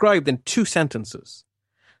be described in 2 sentences.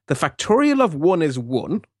 The factorial of 1 is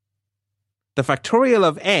 1. The factorial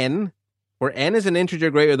of n, where n is an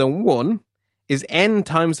integer greater than 1, is n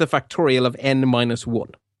times the factorial of n minus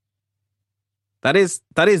 1. That is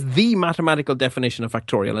the mathematical definition of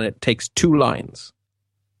factorial, and it takes 2 lines.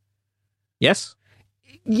 Yes?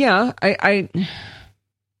 Yeah,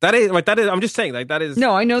 That is, I'm just saying, like, that is...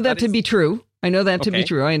 No, I know that to be true. I know that to be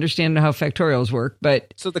true. I understand how factorials work,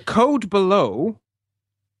 but... So the code below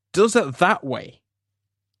does it that way,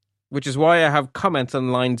 which is why I have comments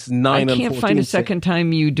on lines 9 and 14. I can't find a second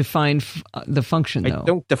time you define the function, though. I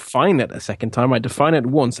don't define it a second time. I define it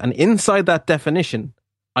once, and inside that definition,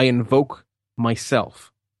 I invoke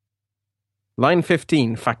myself. Line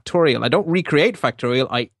 15, factorial. I don't recreate factorial,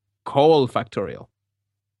 I call factorial.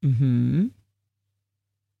 Mm-hmm.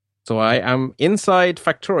 So I am inside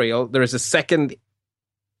factorial. There is a second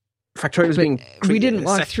factorial is being created. We didn't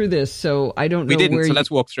walk through this, so I don't know where so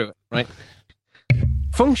let's walk through it, right?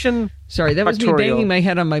 Function. Sorry, that factorial. Was me banging my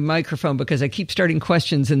head on my microphone because I keep starting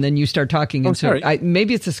questions and then you start talking. And sorry.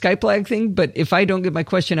 Maybe it's a Skype lag thing, but if I don't get my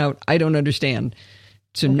question out, I don't understand.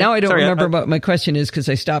 So now I don't remember what my question is because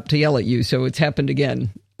I stopped to yell at you. So it's happened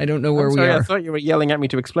again. I don't know where we are. I thought you were yelling at me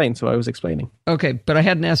to explain, so I was explaining. Okay, but I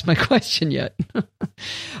hadn't asked my question yet.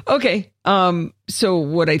 Okay, so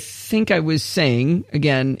what I think I was saying,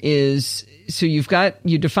 again, is, so you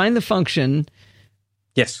define the function.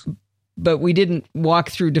 Yes. But we didn't walk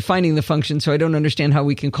through defining the function, so I don't understand how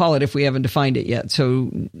we can call it if we haven't defined it yet.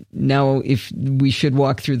 So now if we should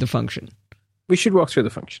walk through the function. We should walk through the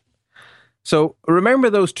function. So remember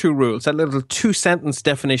those 2 rules, that little 2-sentence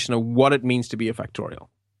definition of what it means to be a factorial.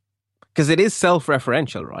 Because it is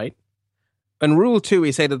self-referential, right? In rule 2,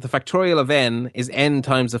 we say that the factorial of n is n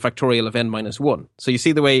times the factorial of n minus 1. So you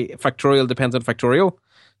see the way factorial depends on factorial?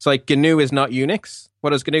 It's like GNU is not Unix. What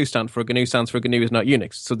does GNU stand for? GNU stands for GNU is not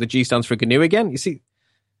Unix. So the G stands for GNU again. You see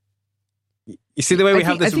the way we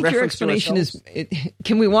have this reference. I think your explanation is...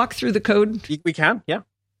 Can we walk through the code? We can, yeah.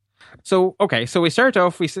 So, okay, so we start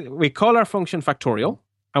off, we call our function factorial,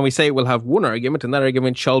 and we say we'll have one argument, and that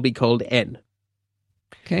argument shall be called n.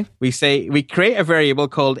 Okay. We create a variable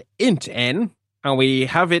called int n, and we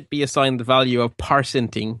have it be assigned the value of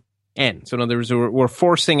parsinting n. So in other words, we're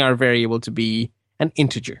forcing our variable to be an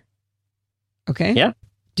integer. Okay. Yeah.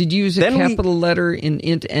 Did you use a capital letter in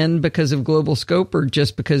int n because of global scope, or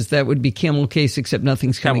just because that would be camel case except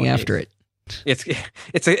nothing's coming after it? It's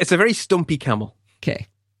a very stumpy camel. Okay.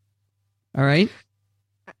 All right.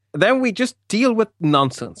 Then we just deal with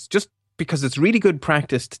nonsense, just because it's really good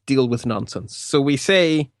practice to deal with nonsense. So we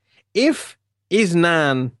say, if is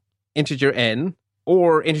nan integer n,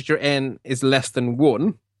 or integer n is less than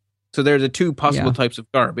 1, So they're the two possible Yeah. types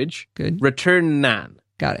of garbage. Good. Return nan.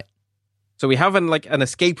 Got it. So we have an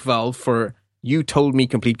escape valve for you told me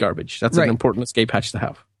complete garbage. That's Right. an important escape hatch to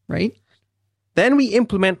have. Right? Then we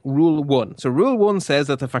implement rule 1. So rule 1 says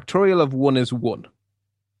that the factorial of 1 is 1.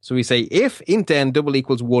 So we say if int n double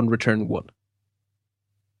equals 1, return 1.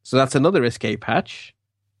 So that's another escape hatch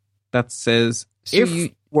that says So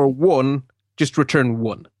if we're 1, just return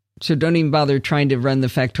 1. So don't even bother trying to run the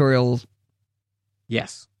factorial.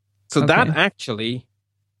 Yes. So Okay. that actually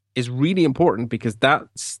is really important because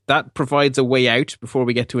that provides a way out before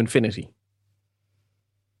we get to infinity.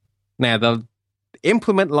 Now, the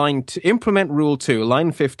implement rule 2,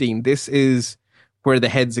 line 15, this is where the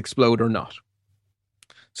heads explode or not.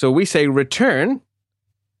 So we say return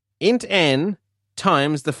int n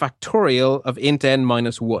times the factorial of int n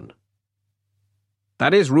minus 1.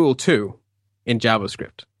 That is rule 2 in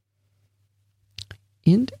JavaScript.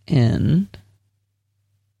 Int n.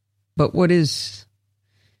 But what is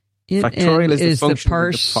int Factorial n? is the function we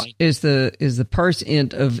parse define. is the parse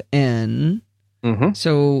int of n. Mm-hmm.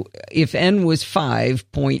 So if n was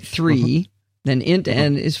 5.3, then int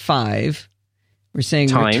n is 5. We're saying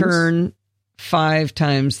Times. return 5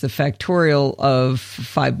 times the factorial of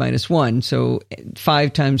 5 minus 1. So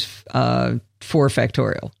 5 times 4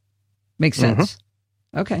 factorial. Makes sense.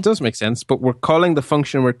 Okay. It does make sense, but we're calling the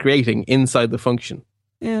function we're creating inside the function.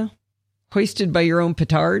 Yeah. Hoisted by your own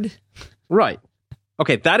petard. Right.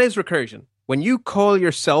 Okay, that is recursion. When you call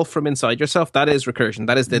yourself from inside yourself, that is recursion.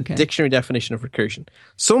 That is the Okay. dictionary definition of recursion.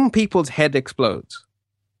 Some people's head explodes,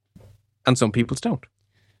 and some people's don't.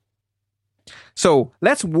 So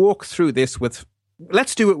let's walk through this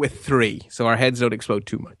let's do it with 3, so our heads don't explode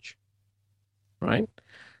too much. Right?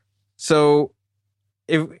 So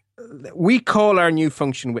if we call our new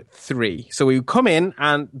function with 3, so we come in,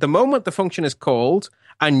 and the moment the function is called,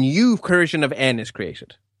 a new version of n is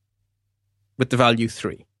created with the value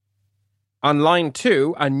 3. On line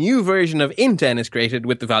 2, a new version of int n is created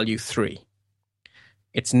with the value 3.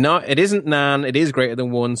 It isn't nan, it is greater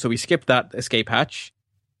than 1, so we skip that escape hatch.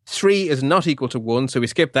 3 is not equal to 1, so we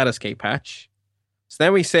skip that escape hatch. So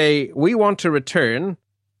then we say we want to return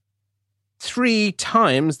 3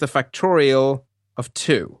 times the factorial of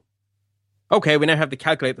 2. Okay, we now have to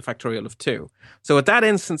calculate the factorial of 2. So at that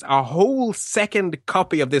instance, a whole second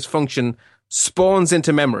copy of this function spawns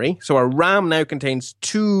into memory. So our RAM now contains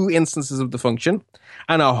 2 instances of the function,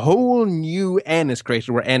 and a whole new n is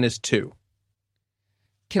created where n is 2.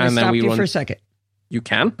 Can I And then stop we you run- for a second? You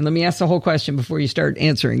can. Let me ask the whole question before you start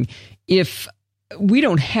answering. If we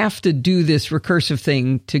don't have to do this recursive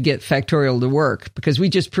thing to get factorial to work, because we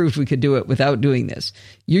just proved we could do it without doing this.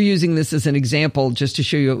 You're using this as an example just to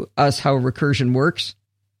show us how recursion works.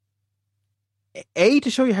 A, to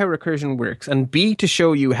show you how recursion works, and B, to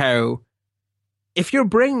show you how, if your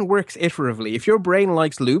brain works iteratively, if your brain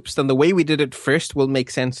likes loops, then the way we did it first will make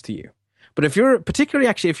sense to you. But if you're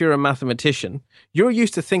a mathematician, you're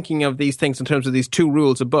used to thinking of these things in terms of these 2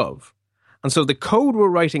 rules above. And so the code we're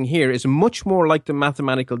writing here is much more like the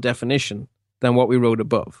mathematical definition than what we wrote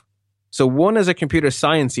above. So one is a computer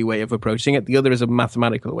science-y way of approaching it, the other is a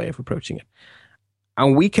mathematical way of approaching it.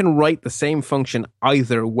 And we can write the same function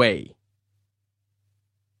either way.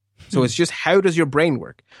 So it's just, how does your brain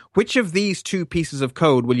work? Which of these 2 pieces of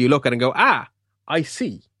code will you look at and go, I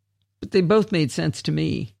see. But they both made sense to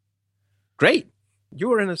me. Great.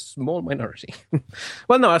 You are in a small minority.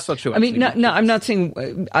 Well, no, that's not true. I mean, actually. no, I'm not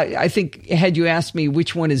saying. I think had you asked me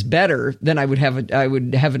which one is better, then I would have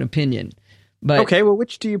an opinion. But Okay, well,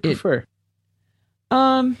 which do you prefer?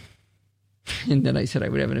 and then I said I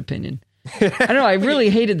would have an opinion. I don't know. I really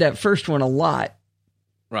hated that first one a lot.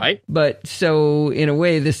 Right. But so in a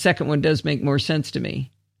way, the second one does make more sense to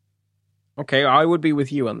me. Okay, I would be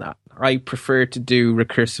with you on that. I prefer to do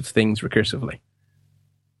recursive things recursively.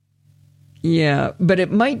 Yeah, but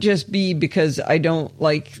it might just be because I don't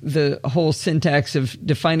like the whole syntax of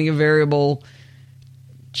defining a variable,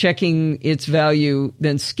 checking its value,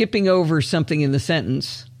 then skipping over something in the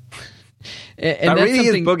sentence. And that that's really is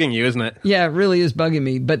something- bugging you, isn't it? Yeah, it really is bugging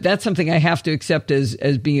me. But that's something I have to accept as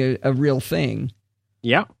being a real thing.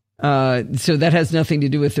 Yeah. So that has nothing to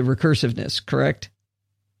do with the recursiveness, correct?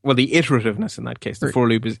 Well, the iterativeness in that case. The for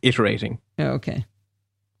loop is iterating. Oh, okay.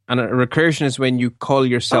 And a recursion is when you call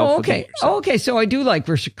yourself. Oh, okay. within yourself. Oh, okay. So I do like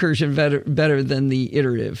recursion better than the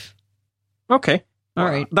iterative. Okay. All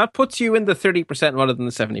right. That puts you in the 30% rather than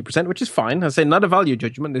the 70%, which is fine. I say not a value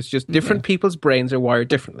judgment. It's just different people's brains are wired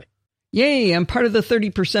differently. Yay, I'm part of the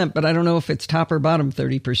 30%, but I don't know if it's top or bottom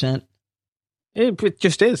 30%. It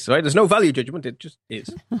just is, right? There's no value judgment. It just is.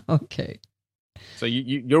 Okay. So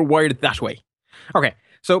you're wired that way. Okay.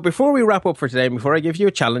 So before we wrap up for today, before I give you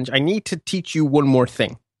a challenge, I need to teach you one more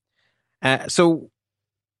thing. So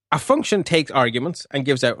a function takes arguments and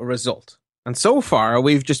gives out a result. And so far,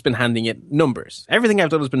 we've just been handing it numbers. Everything I've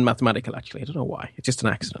done has been mathematical, actually. I don't know why. It's just an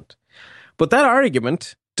accident. But that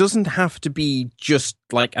argument doesn't have to be just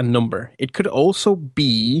like a number. It could also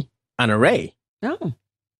be an array. Oh.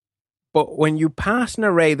 But when you pass an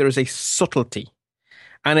array, there's a subtlety.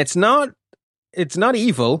 And it's not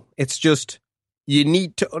evil. It's just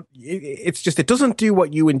it doesn't do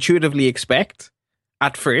what you intuitively expect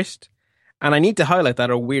at first. And I need to highlight that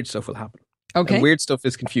or weird stuff will happen. Okay. And weird stuff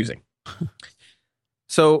is confusing.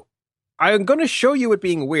 So I'm going to show you it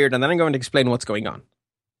being weird, and then I'm going to explain what's going on.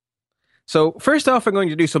 So first off, I'm going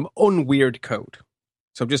to do some unweird code.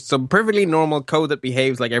 So just some perfectly normal code that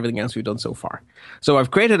behaves like everything else we've done so far. So I've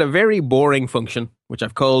created a very boring function, which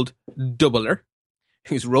I've called doubler,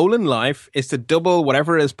 whose role in life is to double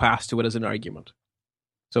whatever is passed to it as an argument.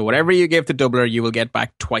 So whatever you give to doubler, you will get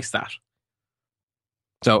back twice that.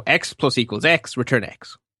 So x plus equals x, return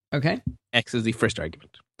x. Okay. X is the first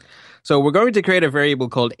argument. So we're going to create a variable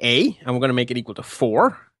called a, and we're going to make it equal to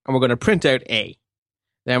 4, and we're going to print out a.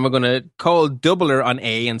 Then we're going to call doubler on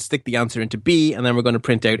a and stick the answer into b, and then we're going to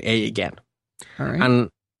print out a again. All right. And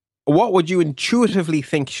what would you intuitively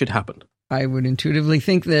think should happen? I would intuitively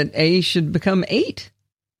think that a should become 8.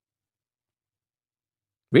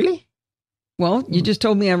 Really? Well, you just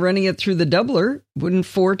told me I'm running it through the doubler. Wouldn't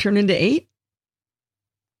 4 turn into 8?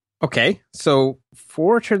 Okay, so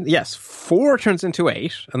 4 turns into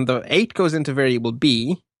 8, and the 8 goes into variable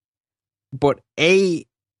b, but a...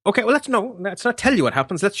 Okay, well, let's not tell you what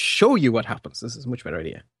happens. Let's show you what happens. This is a much better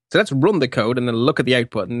idea. So let's run the code and then look at the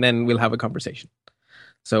output, and then we'll have a conversation.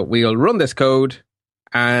 So we'll run this code,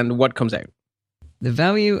 and what comes out? The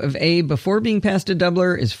value of a before being passed to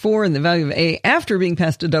doubler is 4, and the value of a after being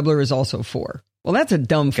passed to doubler is also 4. Well, that's a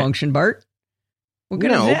dumb function, Bart. What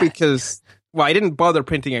good is that? Because... Well, I didn't bother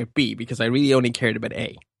printing out b because I really only cared about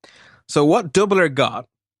a. So what doubler got,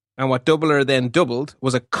 and what doubler then doubled,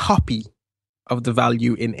 was a copy of the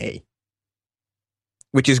value in a.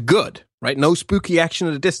 Which is good, right? No spooky action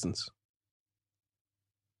at a distance.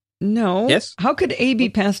 No. Yes? How could a be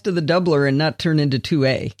passed to the doubler and not turn into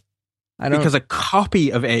 2a? Because a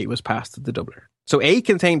copy of a was passed to the doubler. So a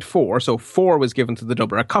contained 4, so 4 was given to the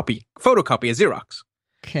doubler. A copy, photocopy, a Xerox.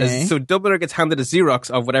 Okay. So doubler gets handed a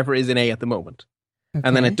Xerox of whatever is in a at the moment. Okay.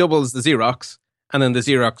 And then it doubles the Xerox, and then the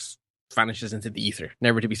Xerox vanishes into the ether,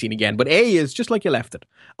 never to be seen again. But a is just like you left it.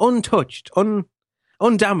 Untouched,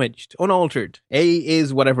 undamaged, unaltered. A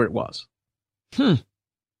is whatever it was.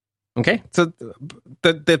 Okay? So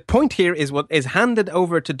the point here is what is handed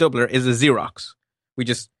over to doubler is a Xerox. We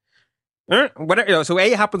just... whatever, so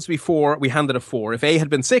A happens to be 4, we handed a 4. If A had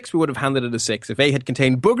been 6, we would have handed it a 6. If A had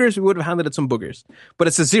contained boogers, we would have handed it some boogers. But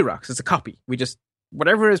it's a Xerox, it's a copy. We just,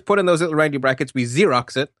 whatever is put in those little roundy brackets, we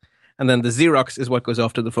Xerox it, and then the Xerox is what goes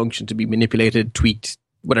off to the function to be manipulated, tweaked,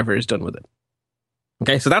 whatever is done with it.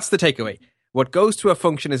 Okay, so that's the takeaway. What goes to a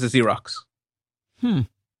function is a Xerox.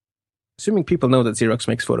 Assuming people know that Xerox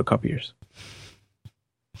makes photocopiers.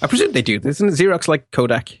 I presume they do. Isn't Xerox like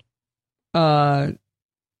Kodak?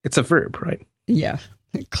 It's a verb, right? Yeah.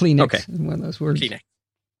 Kleenex. Okay. Is one of those words. Kleenex.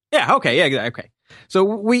 Yeah, okay. Yeah, okay.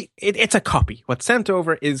 So it's a copy. What's sent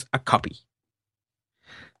over is a copy.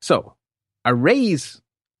 So arrays...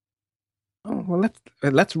 Oh, well,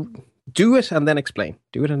 let's do it and then explain.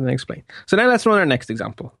 Do it and then explain. So now let's run our next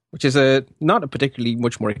example, which is not a particularly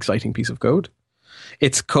much more exciting piece of code.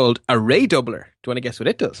 It's called array doubler. Do you want to guess what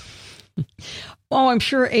it does? Oh, I'm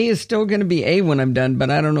sure a is still going to be a when I'm done, but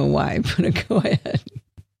I don't know why. But go ahead.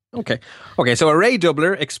 Okay, so array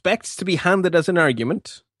doubler expects to be handed as an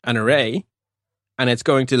argument, an array, and it's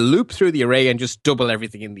going to loop through the array and just double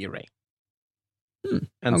everything in the array.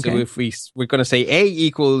 And so if we're going to say A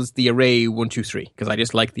equals the array 1, 2, 3, because I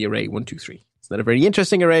just like the array 1, 2, 3. It's not a very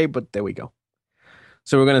interesting array, but there we go.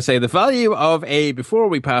 So we're going to say the value of A before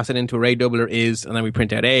we pass it into array doubler is, and then we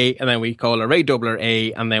print out A, and then we call array doubler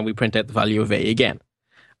A, and then we print out the value of A again.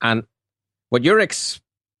 And what you're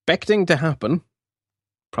expecting to happen...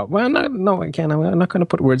 Well, no, again, I'm not going to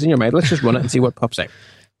put words in your mouth. Let's just run it and see what pops out.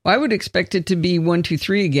 Well, I would expect it to be 1, 2,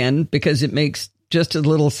 3 again, because it makes just as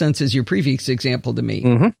little sense as your previous example to me.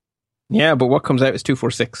 Mm-hmm. Yeah, but what comes out is 2,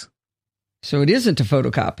 4, 6. So it isn't a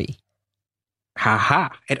photocopy.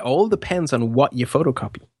 Ha. It all depends on what you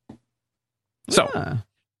photocopy. So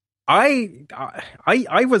I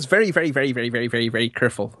was very, very, very, very, very, very, very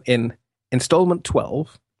careful in installment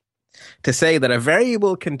 12 to say that a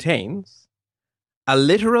variable contains a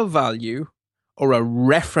literal value or a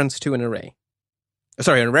reference to an array.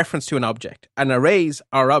 Sorry, a reference to an object. And arrays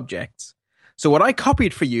are objects. So what I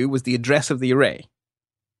copied for you was the address of the array.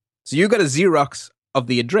 So you got a Xerox of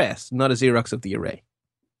the address, not a Xerox of the array.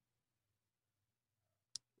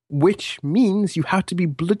 Which means you have to be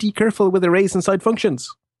bloody careful with arrays inside functions.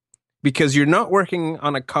 Because you're not working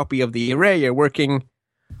on a copy of the array, you're working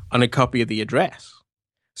on a copy of the address.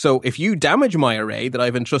 So if you damage my array that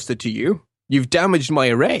I've entrusted to you, you've damaged my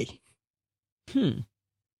array. And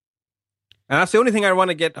that's the only thing I want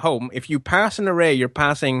to get home. If you pass an array, you're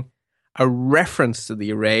passing a reference to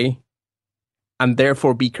the array, and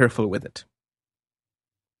therefore be careful with it.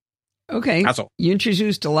 Okay. That's all. You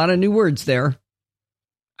introduced a lot of new words there.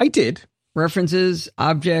 I did. References,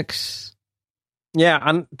 objects. Yeah,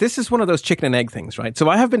 and this is one of those chicken and egg things, right? So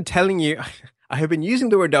I have been telling you, I have been using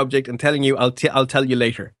the word object and telling you, I'll tell you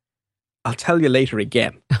later. I'll tell you later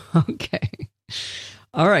again. Okay.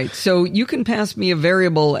 All right. So you can pass me a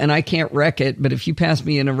variable and I can't wreck it, but if you pass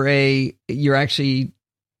me an array, you're actually,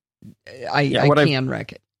 I can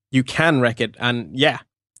wreck it. You can wreck it. And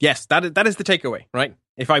yes, that is the takeaway, right?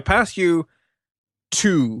 If I pass you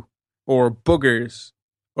 2 or boogers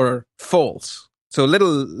or false, so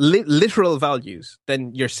literal values,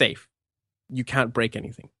 then you're safe. You can't break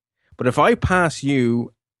anything. But if I pass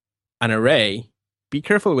you an array, be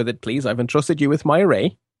careful with it, please. I've entrusted you with my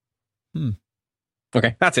array.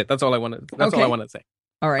 Okay, that's it. That's all I wanted. That's all I wanted to say.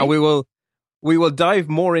 All right. And we will dive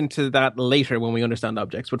more into that later when we understand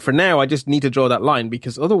objects. But for now, I just need to draw that line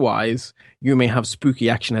because otherwise you may have spooky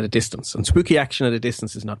action at a distance. And spooky action at a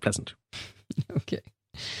distance is not pleasant. Okay.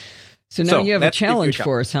 So now you have a challenge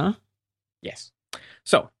for us, huh? Yes.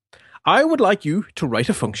 So I would like you to write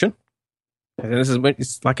a function. And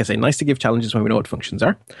it's like I say, nice to give challenges when we know what functions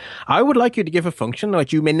are. I would like you to give a function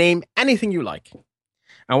that you may name anything you like.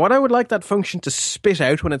 And what I would like that function to spit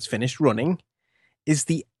out when it's finished running is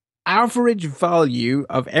the average value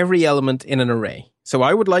of every element in an array. So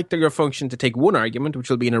I would like your function to take one argument, which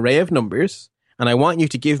will be an array of numbers, and I want you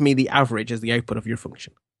to give me the average as the output of your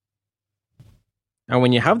function. And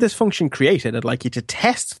when you have this function created, I'd like you to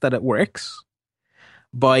test that it works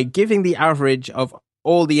by giving the average of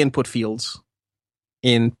all the input fields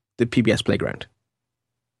in the PBS playground.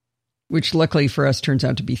 Which luckily for us turns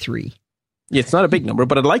out to be 3. Yeah, it's not a big number,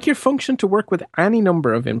 but I'd like your function to work with any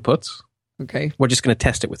number of inputs. Okay. We're just going to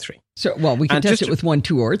test it with 3. So, well, we can test it with 1,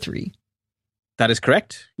 2, or 3. That is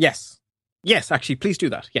correct. Yes. Yes, actually, please do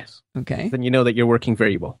that. Yes. Okay. Then you know that you're working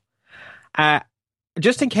very well.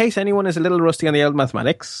 Just in case anyone is a little rusty on the old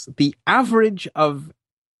mathematics, the average of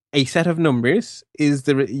a set of numbers is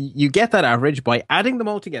you get that average by adding them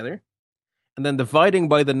all together and then dividing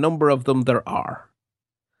by the number of them there are.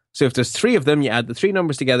 So if there's 3 of them, you add the 3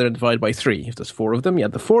 numbers together and divide by 3. If there's 4 of them, you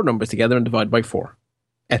add the 4 numbers together and divide by 4,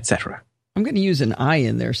 etc. I'm going to use an I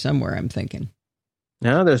in there somewhere, I'm thinking.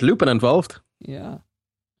 Yeah, there's looping involved. Yeah.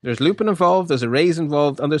 There's looping involved, there's arrays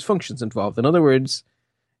involved, and there's functions involved. In other words,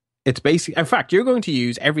 it's basic. In fact, you're going to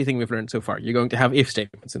use everything we've learned so far. You're going to have if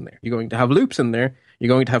statements in there. You're going to have loops in there. You're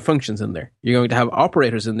going to have functions in there. You're going to have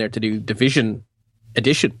operators in there to do division,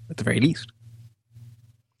 addition, at the very least.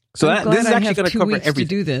 So this is actually going to cover everything. To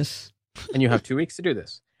do this. And you have 2 weeks to do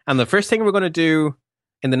this. And the first thing we're going to do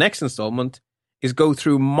in the next installment is go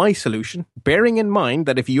through my solution, bearing in mind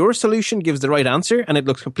that if your solution gives the right answer and it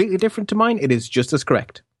looks completely different to mine, it is just as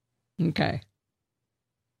correct. Okay.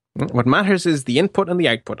 What matters is the input and the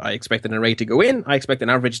output. I expect an array to go in. I expect an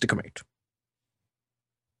average to come out.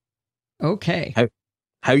 Okay.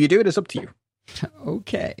 How you do it is up to you.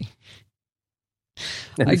 Okay.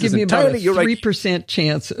 I give me about a 3%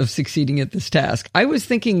 chance of succeeding at this task. I was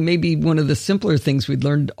thinking maybe one of the simpler things we'd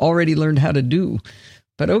already learned how to do,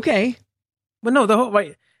 but okay. Well, no, the whole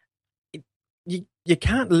way you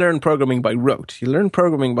can't learn programming by rote. You learn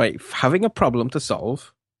programming by having a problem to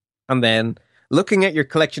solve, and then looking at your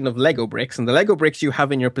collection of Lego bricks. And the Lego bricks you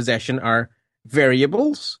have in your possession are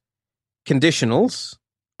variables, conditionals,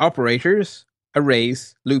 operators,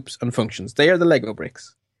 arrays, loops, and functions. They are the Lego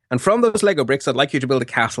bricks. And from those Lego bricks, I'd like you to build a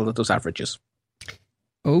castle that does averages.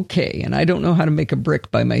 Okay, and I don't know how to make a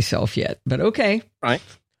brick by myself yet, but okay. Right.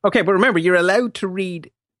 Okay, but remember, you're allowed to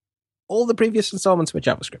read all the previous installments with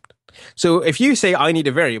JavaScript. So if you say, I need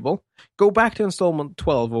a variable, go back to installment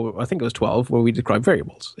 12, or I think it was 12, where we describe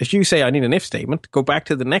variables. If you say, I need an if statement, go back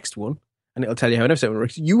to the next one, and it'll tell you how an if statement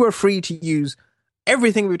works. You are free to use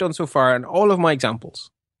everything we've done so far and all of my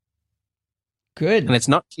examples. Good. And it's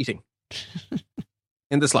not cheating.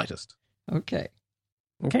 In the slightest. Okay.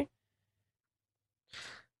 Okay.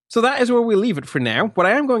 So that is where we'll leave it for now. What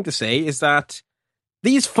I am going to say is that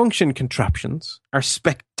these function contraptions are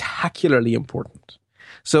spectacularly important.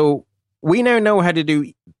 So we now know how to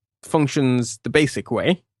do functions the basic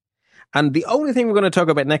way. And the only thing we're going to talk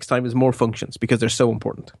about next time is more functions because they're so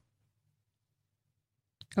important.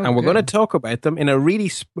 Oh, and we're good. going to talk about them in a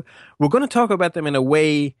we're going to talk about them in a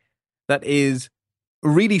way that is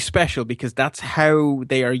really special because that's how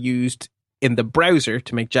they are used in the browser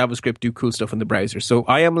to make JavaScript do cool stuff in the browser. So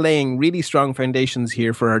I am laying really strong foundations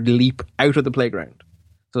here for our leap out of the playground.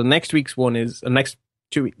 So next week's one is next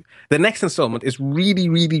 2 weeks. The next installment is really,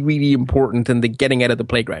 really, really important in the getting out of the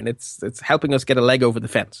playground. It's helping us get a leg over the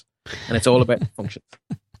fence, and it's all about functions.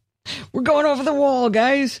 We're going over the wall,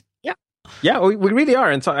 guys. Yeah, we really are.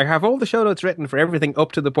 And so I have all the show notes written for everything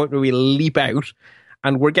up to the point where we leap out,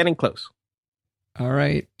 and we're getting close. All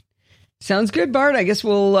right. Sounds good, Bart. I guess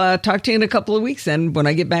we'll talk to you in a couple of weeks then when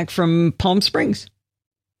I get back from Palm Springs.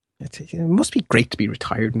 It must be great to be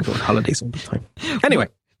retired and go on holidays all the time. Anyway.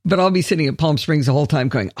 But I'll be sitting at Palm Springs the whole time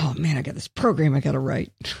going, oh, man, I got this program I got to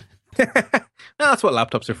write. That's what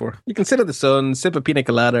laptops are for. You can sit in the sun, sip a pina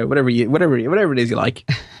colada, whatever it is you like.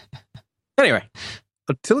 Anyway,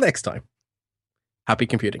 until next time, happy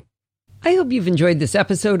computing. I hope you've enjoyed this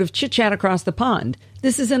episode of Chit Chat Across the Pond.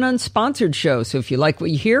 This is an unsponsored show, so if you like what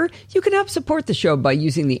you hear, you can help support the show by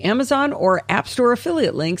using the Amazon or App Store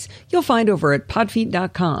affiliate links you'll find over at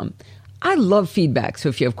podfeet.com. I love feedback, so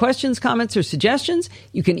if you have questions, comments, or suggestions,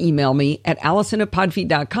 you can email me at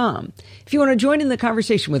allison@podfeet.com. If you want to join in the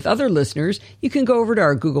conversation with other listeners, you can go over to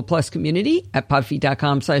our Google Plus community at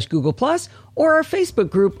podfeet.com/Google Plus or our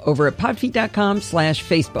Facebook group over at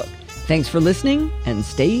podfeet.com/Facebook. Thanks for listening and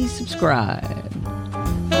stay subscribed.